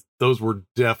because those were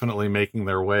definitely making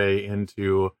their way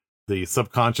into the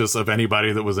subconscious of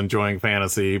anybody that was enjoying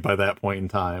fantasy by that point in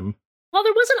time. While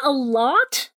there wasn't a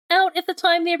lot out at the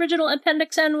time the original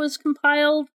Appendix N was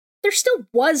compiled, there still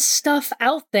was stuff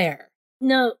out there.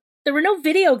 No, there were no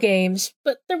video games,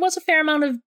 but there was a fair amount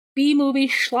of B-movie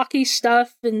schlocky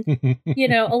stuff and,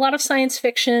 a lot of science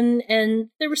fiction, and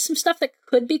there was some stuff that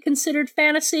could be considered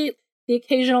fantasy. The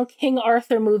occasional King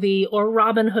Arthur movie or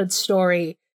Robin Hood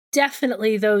story.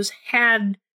 Definitely those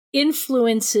had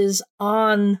influences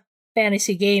on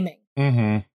fantasy gaming.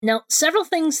 Mm-hmm. Now, several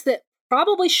things that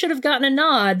probably should have gotten a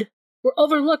nod were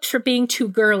overlooked for being too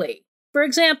girly. For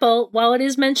example, while it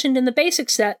is mentioned in the basic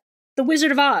set, The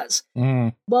Wizard of Oz.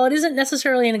 While it isn't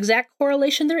necessarily an exact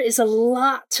correlation, there is a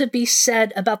lot to be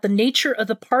said about the nature of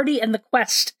the party and the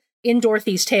quest in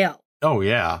Dorothy's Tale. Oh,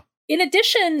 yeah. In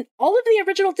addition, all of the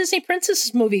original Disney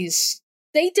Princess movies,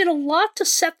 they did a lot to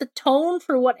set the tone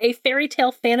for what a fairy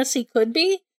tale fantasy could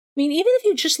be. I mean, even if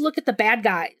you just look at the bad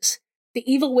guys, the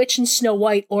evil witch in Snow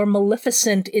White or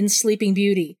Maleficent in Sleeping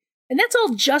Beauty, and that's all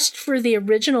just for the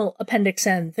original Appendix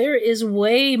N. There is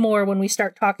way more when we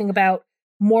start talking about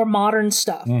more modern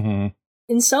stuff. Mm-hmm.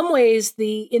 In some ways,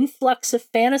 the influx of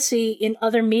fantasy in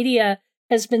other media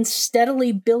has been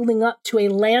steadily building up to a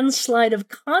landslide of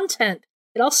content.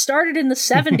 It all started in the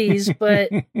 70s, but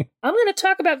I'm going to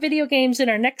talk about video games in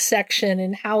our next section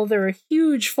and how they're a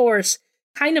huge force,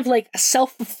 kind of like a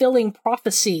self-fulfilling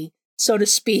prophecy, so to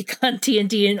speak, on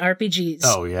D&D and RPGs.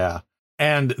 Oh, yeah.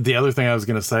 And the other thing I was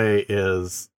going to say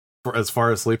is, as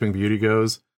far as Sleeping Beauty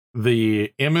goes,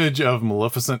 the image of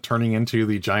Maleficent turning into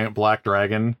the giant black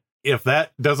dragon, if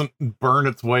that doesn't burn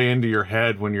its way into your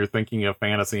head when you're thinking of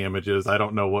fantasy images, I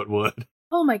don't know what would.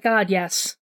 Oh my god,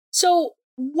 yes. So,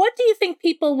 what do you think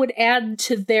people would add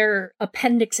to their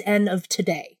Appendix N of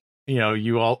today?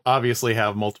 You all obviously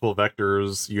have multiple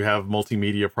vectors, you have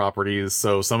multimedia properties,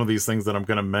 so some of these things that I'm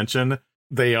going to mention,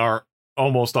 they are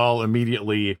almost all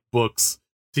immediately books,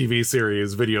 TV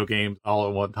series, video games, all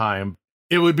at one time.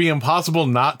 It would be impossible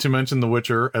not to mention The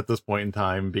Witcher at this point in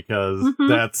time, because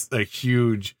that's a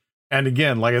huge... And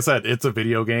again, like I said, it's a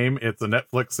video game, it's a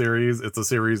Netflix series, it's a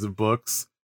series of books.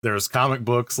 There's comic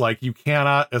books, like you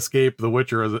cannot escape The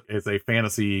Witcher as a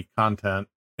fantasy content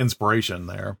inspiration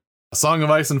there. Song of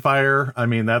Ice and Fire, I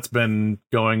mean, that's been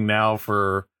going now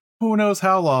for who knows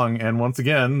how long. And once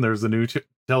again, there's a new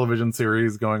television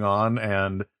series going on,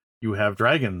 and you have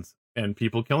dragons and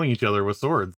people killing each other with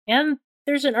swords. And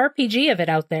there's an RPG of it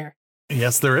out there.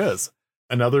 Yes, there is.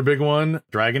 Another big one,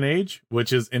 Dragon Age,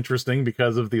 which is interesting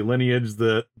because of the lineage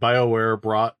that BioWare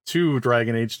brought to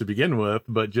Dragon Age to begin with,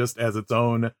 but just as its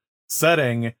own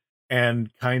setting, and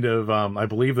kind of, I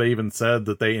believe they even said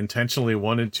that they intentionally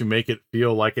wanted to make it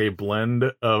feel like a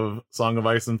blend of Song of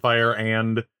Ice and Fire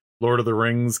and Lord of the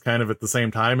Rings kind of at the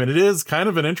same time. And it is kind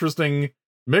of an interesting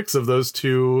mix of those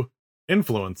two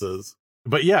influences.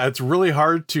 But yeah, it's really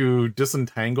hard to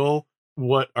disentangle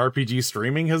what RPG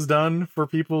streaming has done for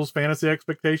people's fantasy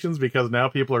expectations, because now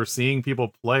people are seeing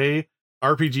people play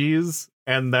RPGs,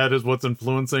 and that is what's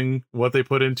influencing what they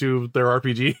put into their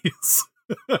RPGs.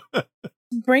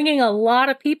 Bringing a lot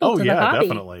of people to the hobby.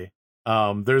 Definitely.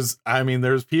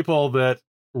 There's people that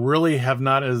really have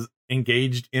not as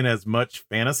engaged in as much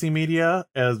fantasy media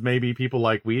as maybe people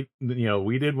like we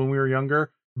did when we were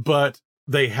younger, but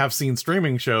they have seen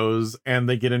streaming shows and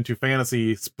they get into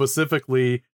fantasy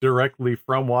specifically directly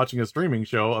from watching a streaming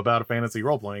show about a fantasy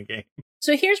role-playing game.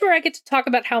 So here's where I get to talk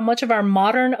about how much of our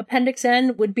modern Appendix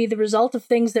N would be the result of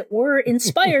things that were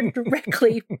inspired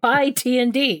directly by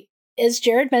D&D. As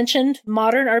Jared mentioned,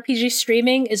 modern RPG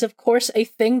streaming is of course a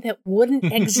thing that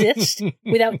wouldn't exist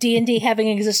without D&D having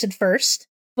existed first.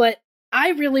 But I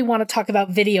really want to talk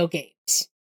about video games.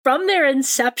 From their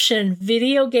inception,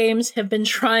 video games have been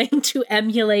trying to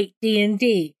emulate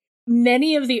D&D.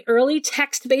 Many of the early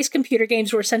text-based computer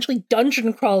games were essentially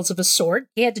dungeon crawls of a sort.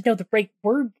 You had to know the right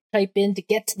word to type in to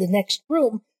get to the next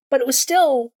room, but it was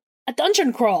still a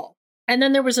dungeon crawl. And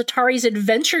then there was Atari's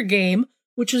adventure game,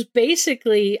 which was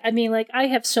basically, I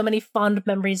have so many fond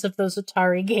memories of those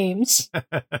Atari games.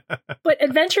 But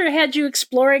adventure had you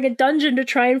exploring a dungeon to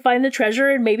try and find the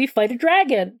treasure and maybe fight a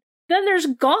dragon. Then there's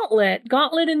Gauntlet.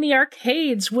 Gauntlet in the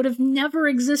arcades would have never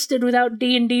existed without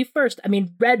D&D first.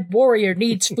 Red Warrior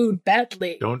needs food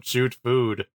badly. Don't shoot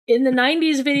food. In the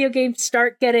 90s, video games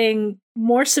start getting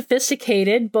more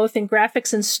sophisticated, both in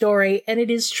graphics and story, and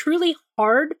it is truly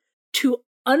hard to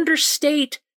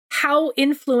understate how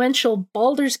influential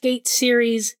Baldur's Gate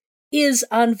series is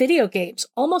on video games.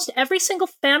 Almost every single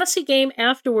fantasy game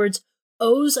afterwards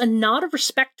owes a nod of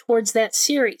respect towards that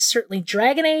series. Certainly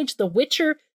Dragon Age, The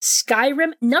Witcher,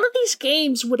 Skyrim, none of these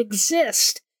games would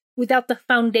exist without the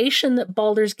foundation that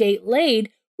Baldur's Gate laid,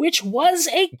 which was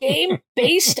a game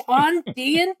based on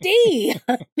D&D.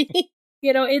 I mean,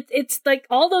 it's like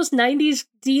all those 90s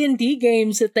D&D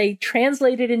games that they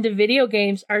translated into video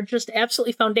games are just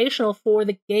absolutely foundational for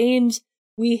the games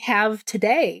we have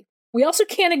today. We also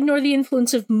can't ignore the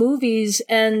influence of movies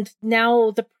and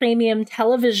now the premium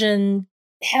television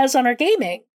has on our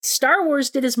gaming. Star Wars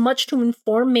did as much to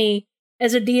inform me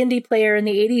as a D&D player in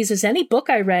the 80s as any book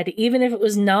I read, even if it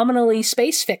was nominally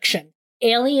space fiction.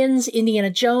 Aliens, Indiana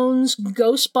Jones,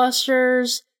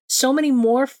 Ghostbusters, so many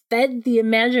more fed the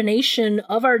imagination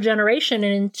of our generation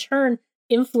and in turn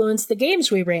influenced the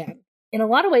games we ran. In a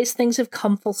lot of ways, things have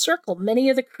come full circle. Many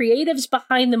of the creatives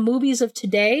behind the movies of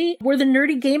today were the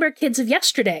nerdy gamer kids of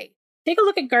yesterday. Take a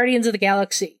look at Guardians of the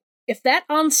Galaxy. If that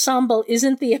ensemble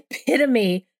isn't the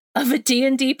epitome of a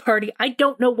D&D party, I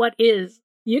don't know what is.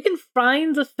 You can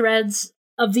find the threads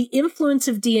of the influence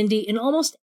of D&D in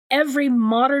almost every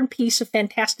modern piece of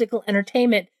fantastical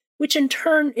entertainment, which in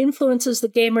turn influences the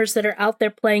gamers that are out there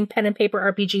playing pen and paper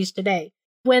RPGs today.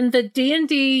 When the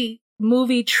D&D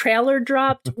movie trailer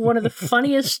dropped, one of the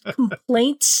funniest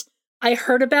complaints I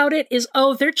heard about it is,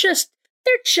 they're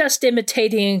just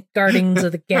imitating Guardians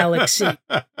of the Galaxy.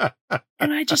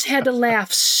 And I just had to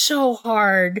laugh so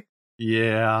hard.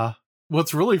 Yeah.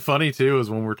 What's really funny, too, is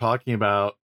when we're talking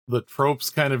about the tropes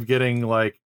kind of getting,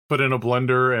 put in a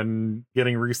blender and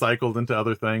getting recycled into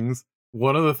other things.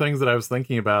 One of the things that I was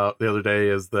thinking about the other day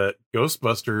is that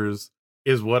Ghostbusters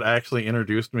is what actually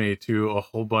introduced me to a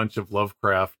whole bunch of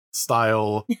Lovecraft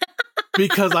style,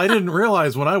 because I didn't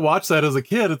realize when I watched that as a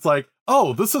kid, it's like,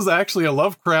 oh, this is actually a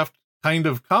Lovecraft kind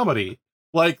of comedy.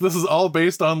 This is all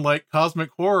based on, cosmic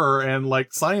horror and,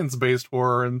 science-based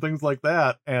horror and things like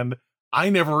that. And I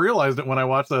never realized it when I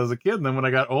watched that as a kid. And then when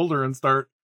I got older and start,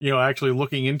 actually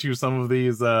looking into some of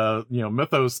these,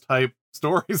 mythos type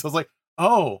stories, I was like,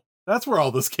 oh, that's where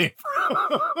all this came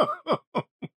from.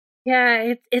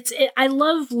 Yeah, I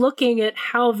love looking at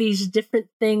how these different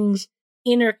things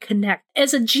interconnect.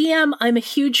 As a GM, I'm a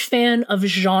huge fan of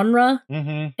genre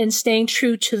and staying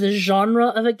true to the genre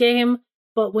of a game.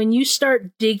 But when you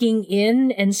start digging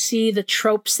in and see the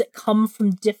tropes that come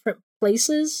from different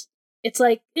places, it's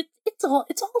like it's all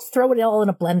throw it all in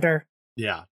a blender.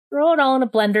 Yeah. Throw it all in a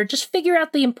blender. Just figure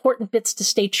out the important bits to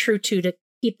stay true to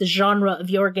keep the genre of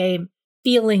your game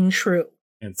feeling true.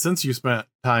 And since you spent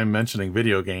time mentioning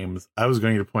video games, I was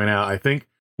going to point out, I think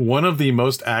one of the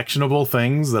most actionable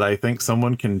things that I think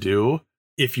someone can do,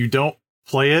 if you don't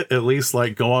play it, at least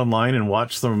go online and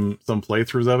watch some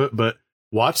playthroughs of it, but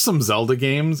watch some Zelda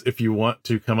games if you want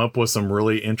to come up with some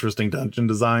really interesting dungeon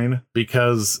design,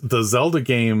 because the Zelda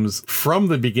games from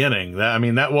the beginning,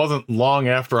 that wasn't long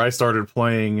after I started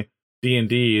playing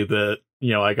D&D that,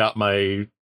 I got my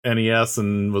NES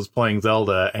and was playing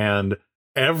Zelda, and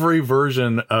every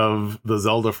version of the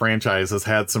Zelda franchise has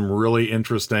had some really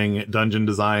interesting dungeon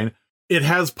design. It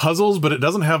has puzzles, but it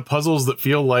doesn't have puzzles that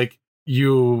feel like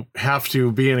you have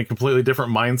to be in a completely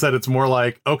different mindset. It's more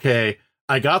like, okay,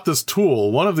 I got this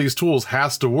tool. One of these tools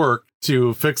has to work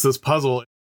to fix this puzzle.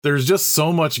 There's just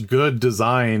so much good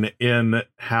design in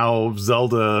how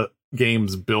Zelda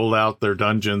games build out their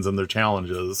dungeons and their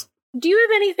challenges. Do you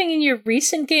have anything in your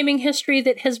recent gaming history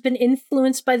that has been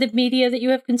influenced by the media that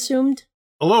you have consumed?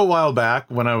 A little while back,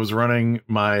 when I was running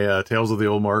my Tales of the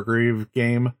Old Margrave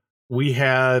game, we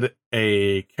had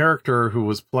a character who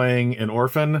was playing an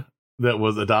orphan that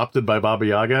was adopted by Baba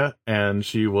Yaga, and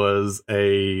she was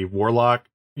a warlock,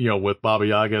 with Baba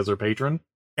Yaga as her patron.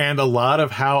 And a lot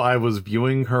of how I was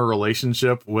viewing her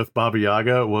relationship with Baba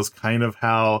Yaga was kind of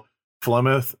how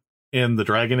Flemeth in the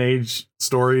Dragon Age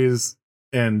stories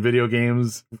and video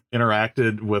games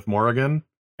interacted with Morrigan,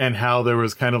 and how there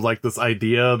was kind of this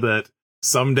idea that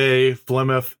someday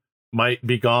Flemeth might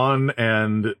be gone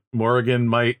and Morrigan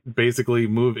might basically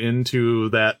move into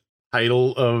that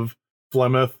title of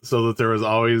Flemeth, so that there was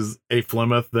always a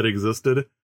Flemeth that existed.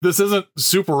 This isn't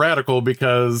super radical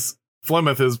because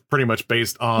Flemeth is pretty much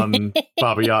based on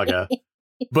Baba Yaga,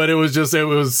 but it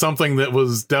was something that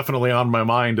was definitely on my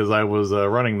mind as I was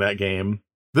running that game.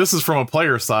 This is from a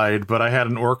player side, but I had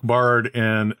an Orc Bard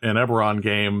in an Eberron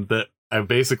game that I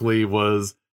basically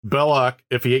was Belloc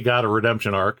if he got a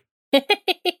redemption arc.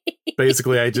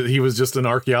 Basically, he was just an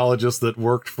archaeologist that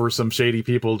worked for some shady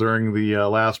people during the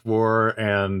last war,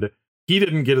 and he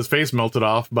didn't get his face melted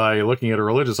off by looking at a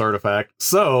religious artifact,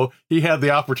 so he had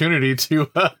the opportunity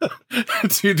to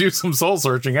to do some soul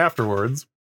searching afterwards.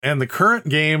 And the current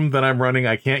game that I'm running,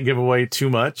 I can't give away too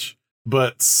much,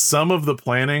 But some of the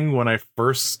planning when I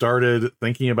first started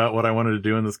thinking about what I wanted to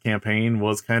do in this campaign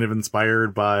was kind of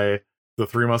inspired by the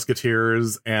Three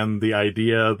Musketeers and the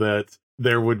idea that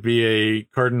there would be a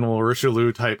Cardinal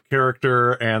Richelieu type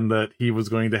character and that he was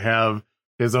going to have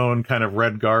his own kind of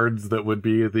red guards that would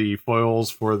be the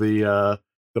foils for the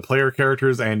player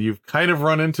characters. And you've kind of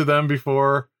run into them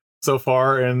before so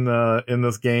far in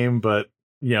this game, but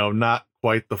not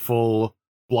quite the full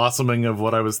blossoming of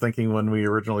what I was thinking when we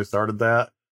originally started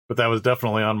that. But that was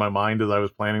definitely on my mind as I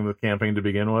was planning the campaign to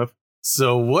begin with.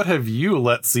 So what have you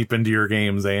let seep into your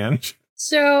games, Ange?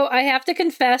 So I have to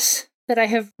confess that I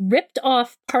have ripped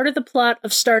off part of the plot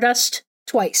of Stardust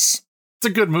twice. It's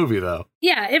a good movie, though.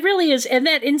 Yeah, it really is. And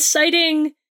that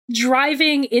inciting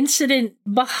driving incident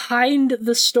behind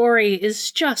the story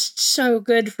is just so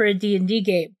good for a D&D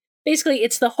game. Basically,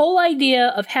 it's the whole idea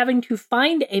of having to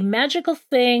find a magical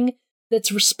thing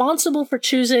that's responsible for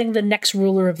choosing the next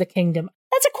ruler of the kingdom.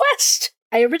 That's a quest!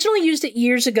 I originally used it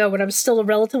years ago when I was still a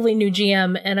relatively new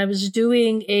GM, and I was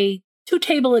doing a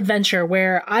 2-table adventure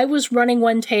where I was running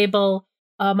one table,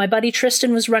 my buddy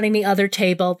Tristan was running the other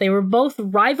table. They were both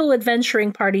rival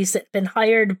adventuring parties that had been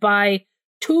hired by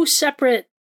 2 separate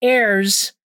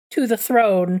heirs to the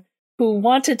throne who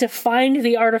wanted to find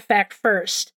the artifact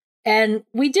first. And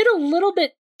we did a little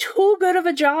bit too good of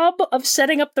a job of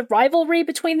setting up the rivalry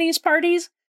between these parties,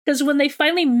 because when they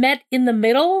finally met in the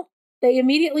middle, they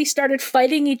immediately started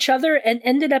fighting each other and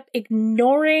ended up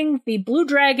ignoring the blue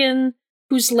dragon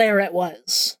whose lair it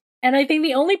was. And I think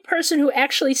the only person who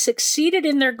actually succeeded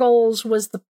in their goals was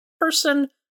the person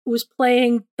who was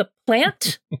playing the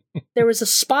plant. There was a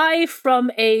spy from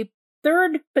a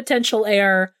third potential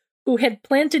heir who had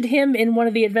planted him in one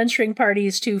of the adventuring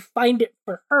parties to find it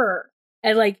for her.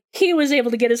 And he was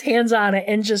able to get his hands on it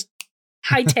and just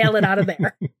hightail it out of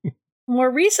there.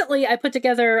 More recently, I put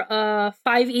together a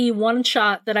 5e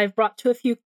one-shot that I've brought to a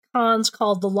few cons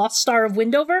called The Lost Star of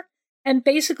Windover. And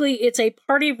basically, it's a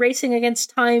party racing against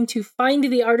time to find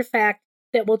the artifact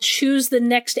that will choose the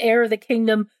next heir of the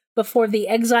kingdom before the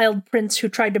exiled prince who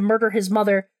tried to murder his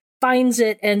mother finds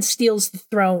it and steals the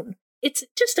throne. It's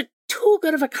just too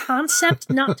good of a concept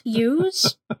not to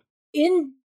use.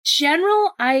 In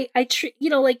general, I treat,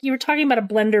 like you were talking about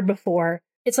a blender before.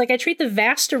 It's like I treat the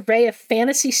vast array of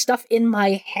fantasy stuff in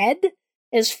my head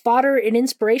as fodder and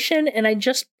inspiration, and I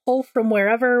just pull from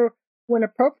wherever when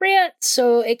appropriate.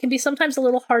 So it can be sometimes a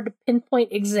little hard to pinpoint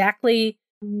exactly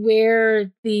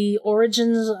where the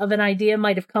origins of an idea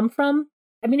might have come from.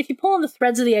 I mean, if you pull on the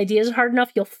threads of the ideas hard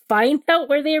enough, you'll find out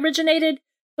where they originated.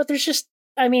 But there's just,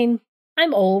 I'm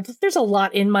old. There's a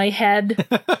lot in my head.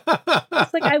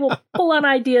 It's like I will pull on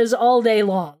ideas all day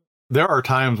long. There are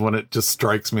times when it just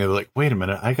strikes me like, wait a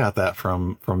minute, I got that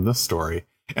from this story.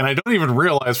 And I don't even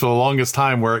realize for the longest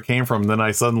time where it came from. Then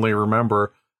I suddenly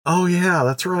remember, oh yeah,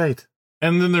 that's right.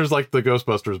 And then there's the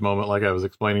Ghostbusters moment, like I was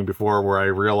explaining before, where I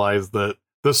realized that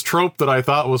this trope that I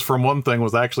thought was from one thing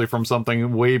was actually from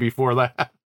something way before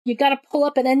that. You gotta pull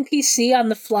up an NPC on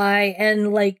the fly,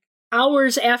 and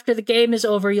hours after the game is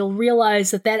over, you'll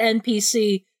realize that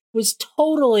NPC was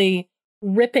totally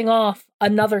ripping off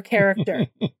another character.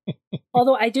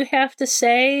 Although I do have to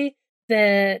say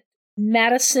that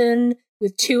Madison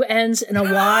with 2 N's and a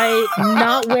Y,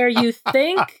 not where you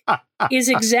think, is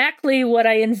exactly what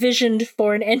I envisioned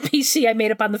for an NPC I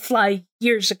made up on the fly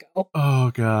years ago.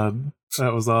 Oh, God.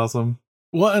 That was awesome.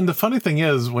 Well, and the funny thing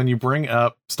is, when you bring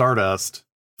up Stardust,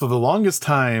 for the longest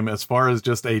time, as far as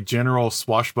just a general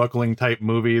swashbuckling type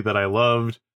movie that I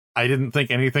loved, I didn't think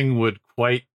anything would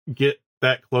quite get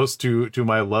that close to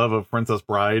my love of Princess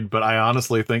Bride, but I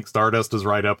honestly think Stardust is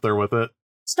right up there with it.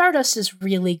 Stardust is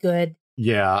really good.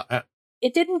 Yeah.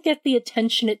 It didn't get the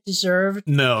attention it deserved.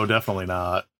 No, definitely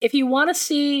not. If you want to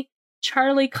see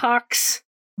Charlie Cox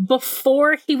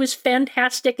before he was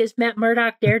fantastic as Matt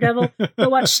Murdock Daredevil, go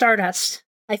watch Stardust.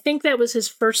 I think that was his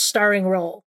first starring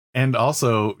role. And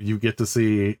also, you get to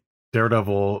see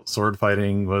Daredevil sword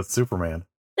fighting with Superman.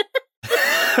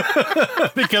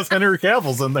 Because Henry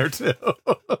Cavill's in there, too.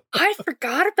 I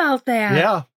forgot about that.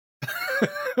 Yeah.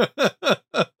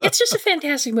 It's just a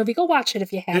fantastic movie. Go watch it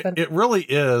if you haven't. It really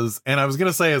is. And I was going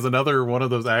to say, as another one of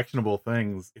those actionable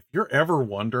things, if you're ever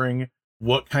wondering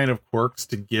what kind of quirks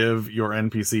to give your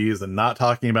NPCs, and not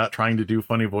talking about trying to do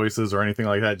funny voices or anything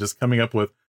like that, just coming up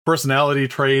with personality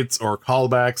traits or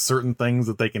callbacks, certain things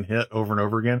that they can hit over and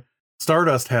over again.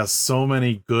 Stardust has so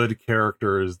many good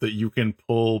characters that you can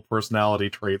pull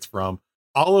personality traits from.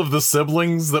 All of the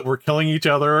siblings that were killing each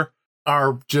other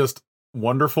are just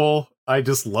wonderful. I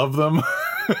just love them.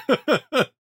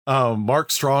 Mark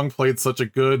Strong played such a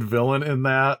good villain in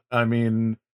that. I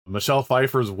mean, Michelle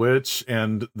Pfeiffer's witch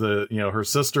and her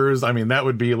sisters. I mean, that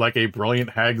would be like a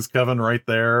brilliant Hag's Coven right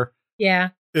there. Yeah.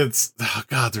 It's, oh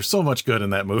God, there's so much good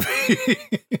in that movie.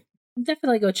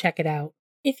 Definitely go check it out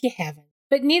if you haven't.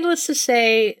 But needless to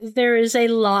say, there is a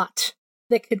lot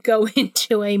that could go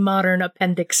into a modern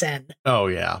Appendix N. Oh,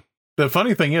 yeah. The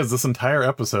funny thing is, this entire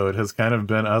episode has kind of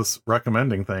been us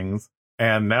recommending things.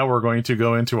 And now we're going to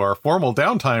go into our formal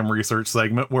downtime research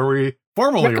segment where we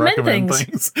formally recommend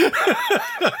things.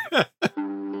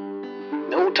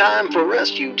 No time for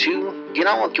rest, you two. Get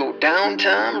on with your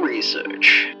downtime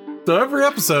research. So every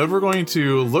episode, we're going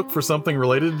to look for something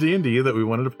related to D&D that we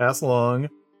wanted to pass along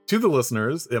to the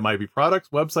listeners. It might be products,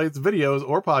 websites, videos,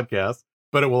 or podcasts,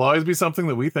 but it will always be something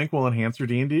that we think will enhance your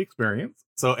D&D experience.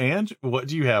 So, Ange, what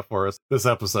do you have for us this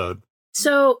episode?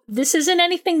 So this isn't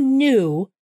anything new,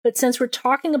 but since we're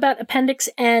talking about Appendix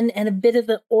N and a bit of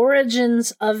the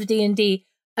origins of D&D,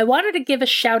 I wanted to give a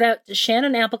shout out to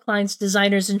Shannon Appleklein's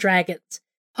Designers and Dragons.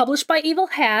 Published by Evil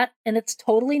Hat, and it's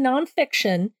totally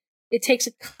nonfiction, it takes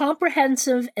a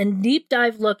comprehensive and deep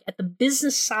dive look at the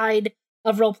business side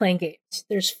of role-playing games.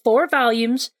 There's 4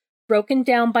 volumes broken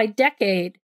down by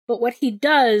decade, but what he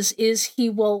does is he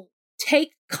will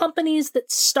take companies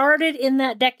that started in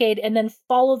that decade and then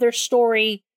follow their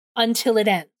story until it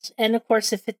ends. And of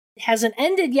course, if it hasn't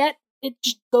ended yet, it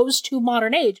just goes to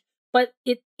modern age. But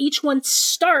each one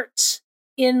starts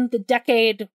in the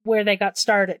decade where they got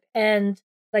started. And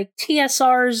like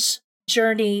TSR's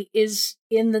journey is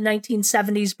in the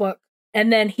 1970s book,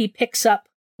 and then he picks up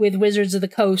with Wizards of the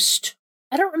Coast.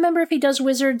 I don't remember if he does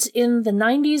Wizards in the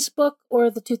 90s book or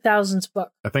the 2000s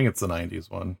book. I think it's the 90s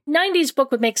one. 90s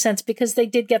book would make sense because they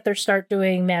did get their start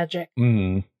doing magic.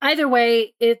 Mm. Either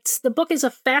way, the book is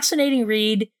a fascinating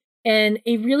read and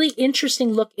a really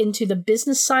interesting look into the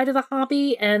business side of the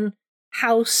hobby and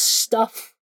how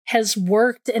stuff has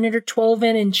worked and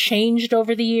interwoven and changed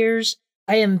over the years.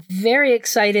 I am very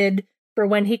excited for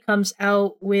when he comes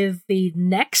out with the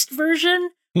next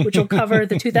version, which will cover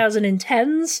the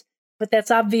 2010s. But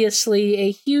that's obviously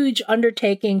a huge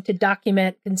undertaking to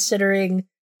document considering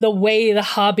the way the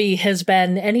hobby has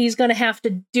been. And he's going to have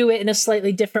to do it in a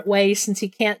slightly different way since he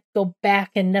can't go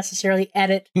back and necessarily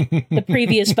edit the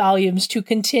previous volumes to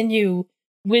continue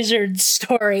Wizard's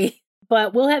story.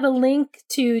 But we'll have a link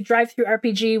to Drive Through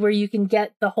RPG where you can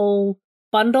get the whole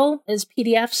bundle as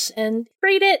PDFs and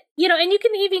read it, and you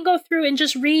can even go through and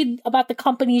just read about the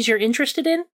companies you're interested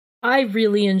in. I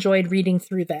really enjoyed reading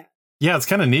through that. Yeah, it's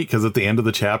kind of neat because at the end of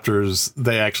the chapters,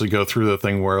 they actually go through the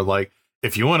thing where, like,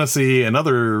 if you want to see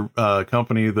another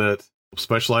company that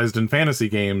specialized in fantasy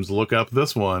games, look up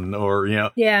this one. Or,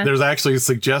 there's actually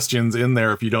suggestions in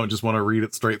there if you don't just want to read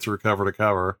it straight through cover to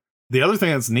cover. The other thing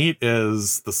that's neat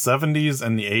is the 70s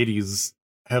and the 80s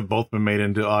have both been made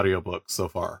into audiobooks so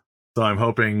far. So I'm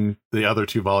hoping the other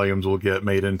 2 volumes will get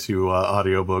made into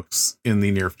audiobooks in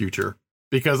the near future.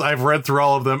 Because I've read through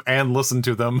all of them and listened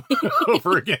to them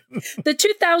over again. The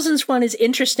 2000s one is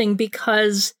interesting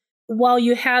because while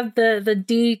you had the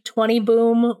D20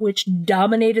 boom, which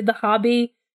dominated the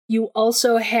hobby, you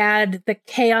also had the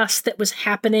chaos that was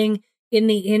happening in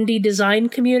the indie design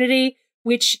community,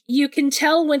 which you can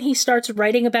tell when he starts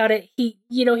writing about it. He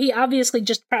obviously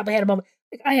just probably had a moment.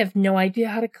 Like, I have no idea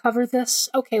how to cover this.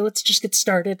 Okay, let's just get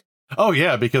started. Oh,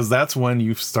 yeah, because that's when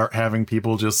you start having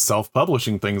people just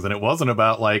self-publishing things. And it wasn't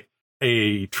about like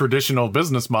a traditional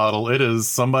business model. It is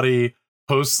somebody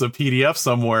posts a PDF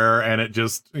somewhere and it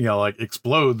just,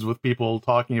 explodes with people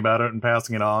talking about it and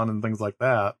passing it on and things like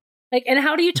that. Like, and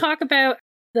how do you talk about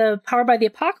the Powered by the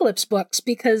Apocalypse books?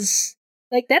 Because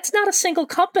that's not a single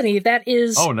company. That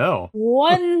is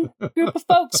one group of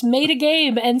folks made a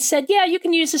game and said, yeah, you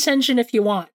can use this engine if you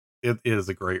want. It is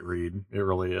a great read. It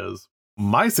really is.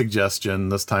 My suggestion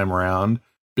this time around,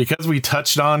 because we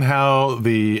touched on how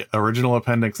the original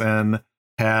Appendix N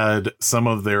had some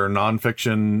of their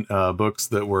nonfiction books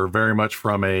that were very much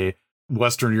from a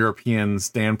Western European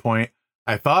standpoint,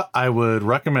 I thought I would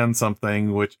recommend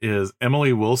something which is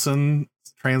Emily Wilson's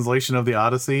translation of the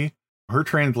Odyssey. Her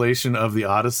translation of the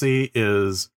Odyssey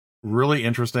is really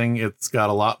interesting. It's got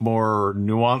a lot more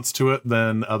nuance to it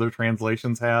than other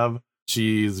translations have.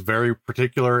 She's very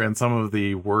particular in some of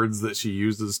the words that she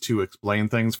uses to explain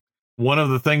things. One of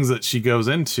the things that she goes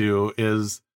into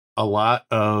is a lot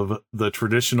of the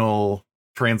traditional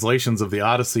translations of the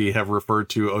Odyssey have referred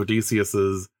to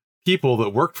Odysseus's people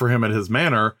that worked for him at his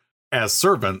manor as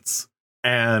servants.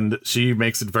 And she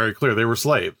makes it very clear they were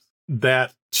slaves.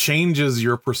 That changes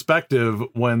your perspective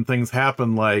when things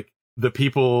happen, like the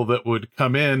people that would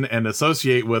come in and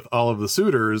associate with all of the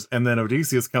suitors, and then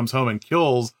Odysseus comes home and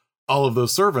kills all of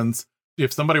those servants.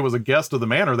 If somebody was a guest of the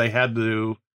manor, they had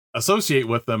to associate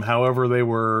with them, however they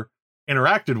were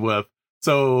interacted with.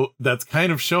 So that's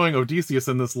kind of showing Odysseus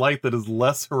in this light that is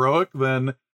less heroic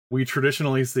than we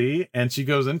traditionally see. And she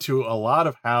goes into a lot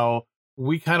of how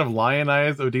we kind of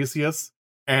lionize Odysseus.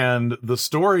 And the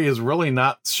story is really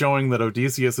not showing that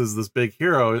Odysseus is this big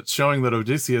hero. It's showing that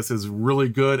Odysseus is really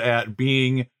good at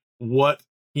being what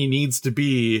he needs to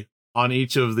be on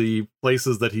each of the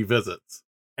places that he visits.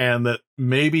 And that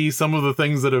maybe some of the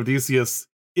things that Odysseus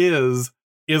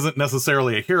isn't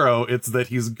necessarily a hero. It's that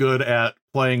he's good at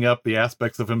playing up the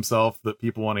aspects of himself that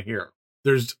people want to hear.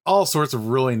 There's all sorts of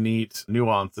really neat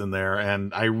nuance in there,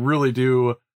 and I really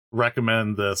do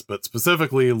recommend this, but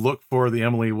specifically look for the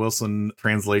Emily Wilson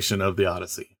translation of the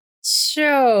Odyssey.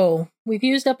 So, we've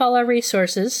used up all our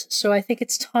resources, so I think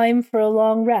it's time for a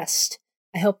long rest.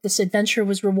 I hope this adventure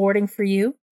was rewarding for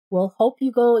you. We'll hope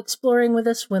you go exploring with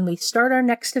us when we start our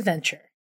next adventure.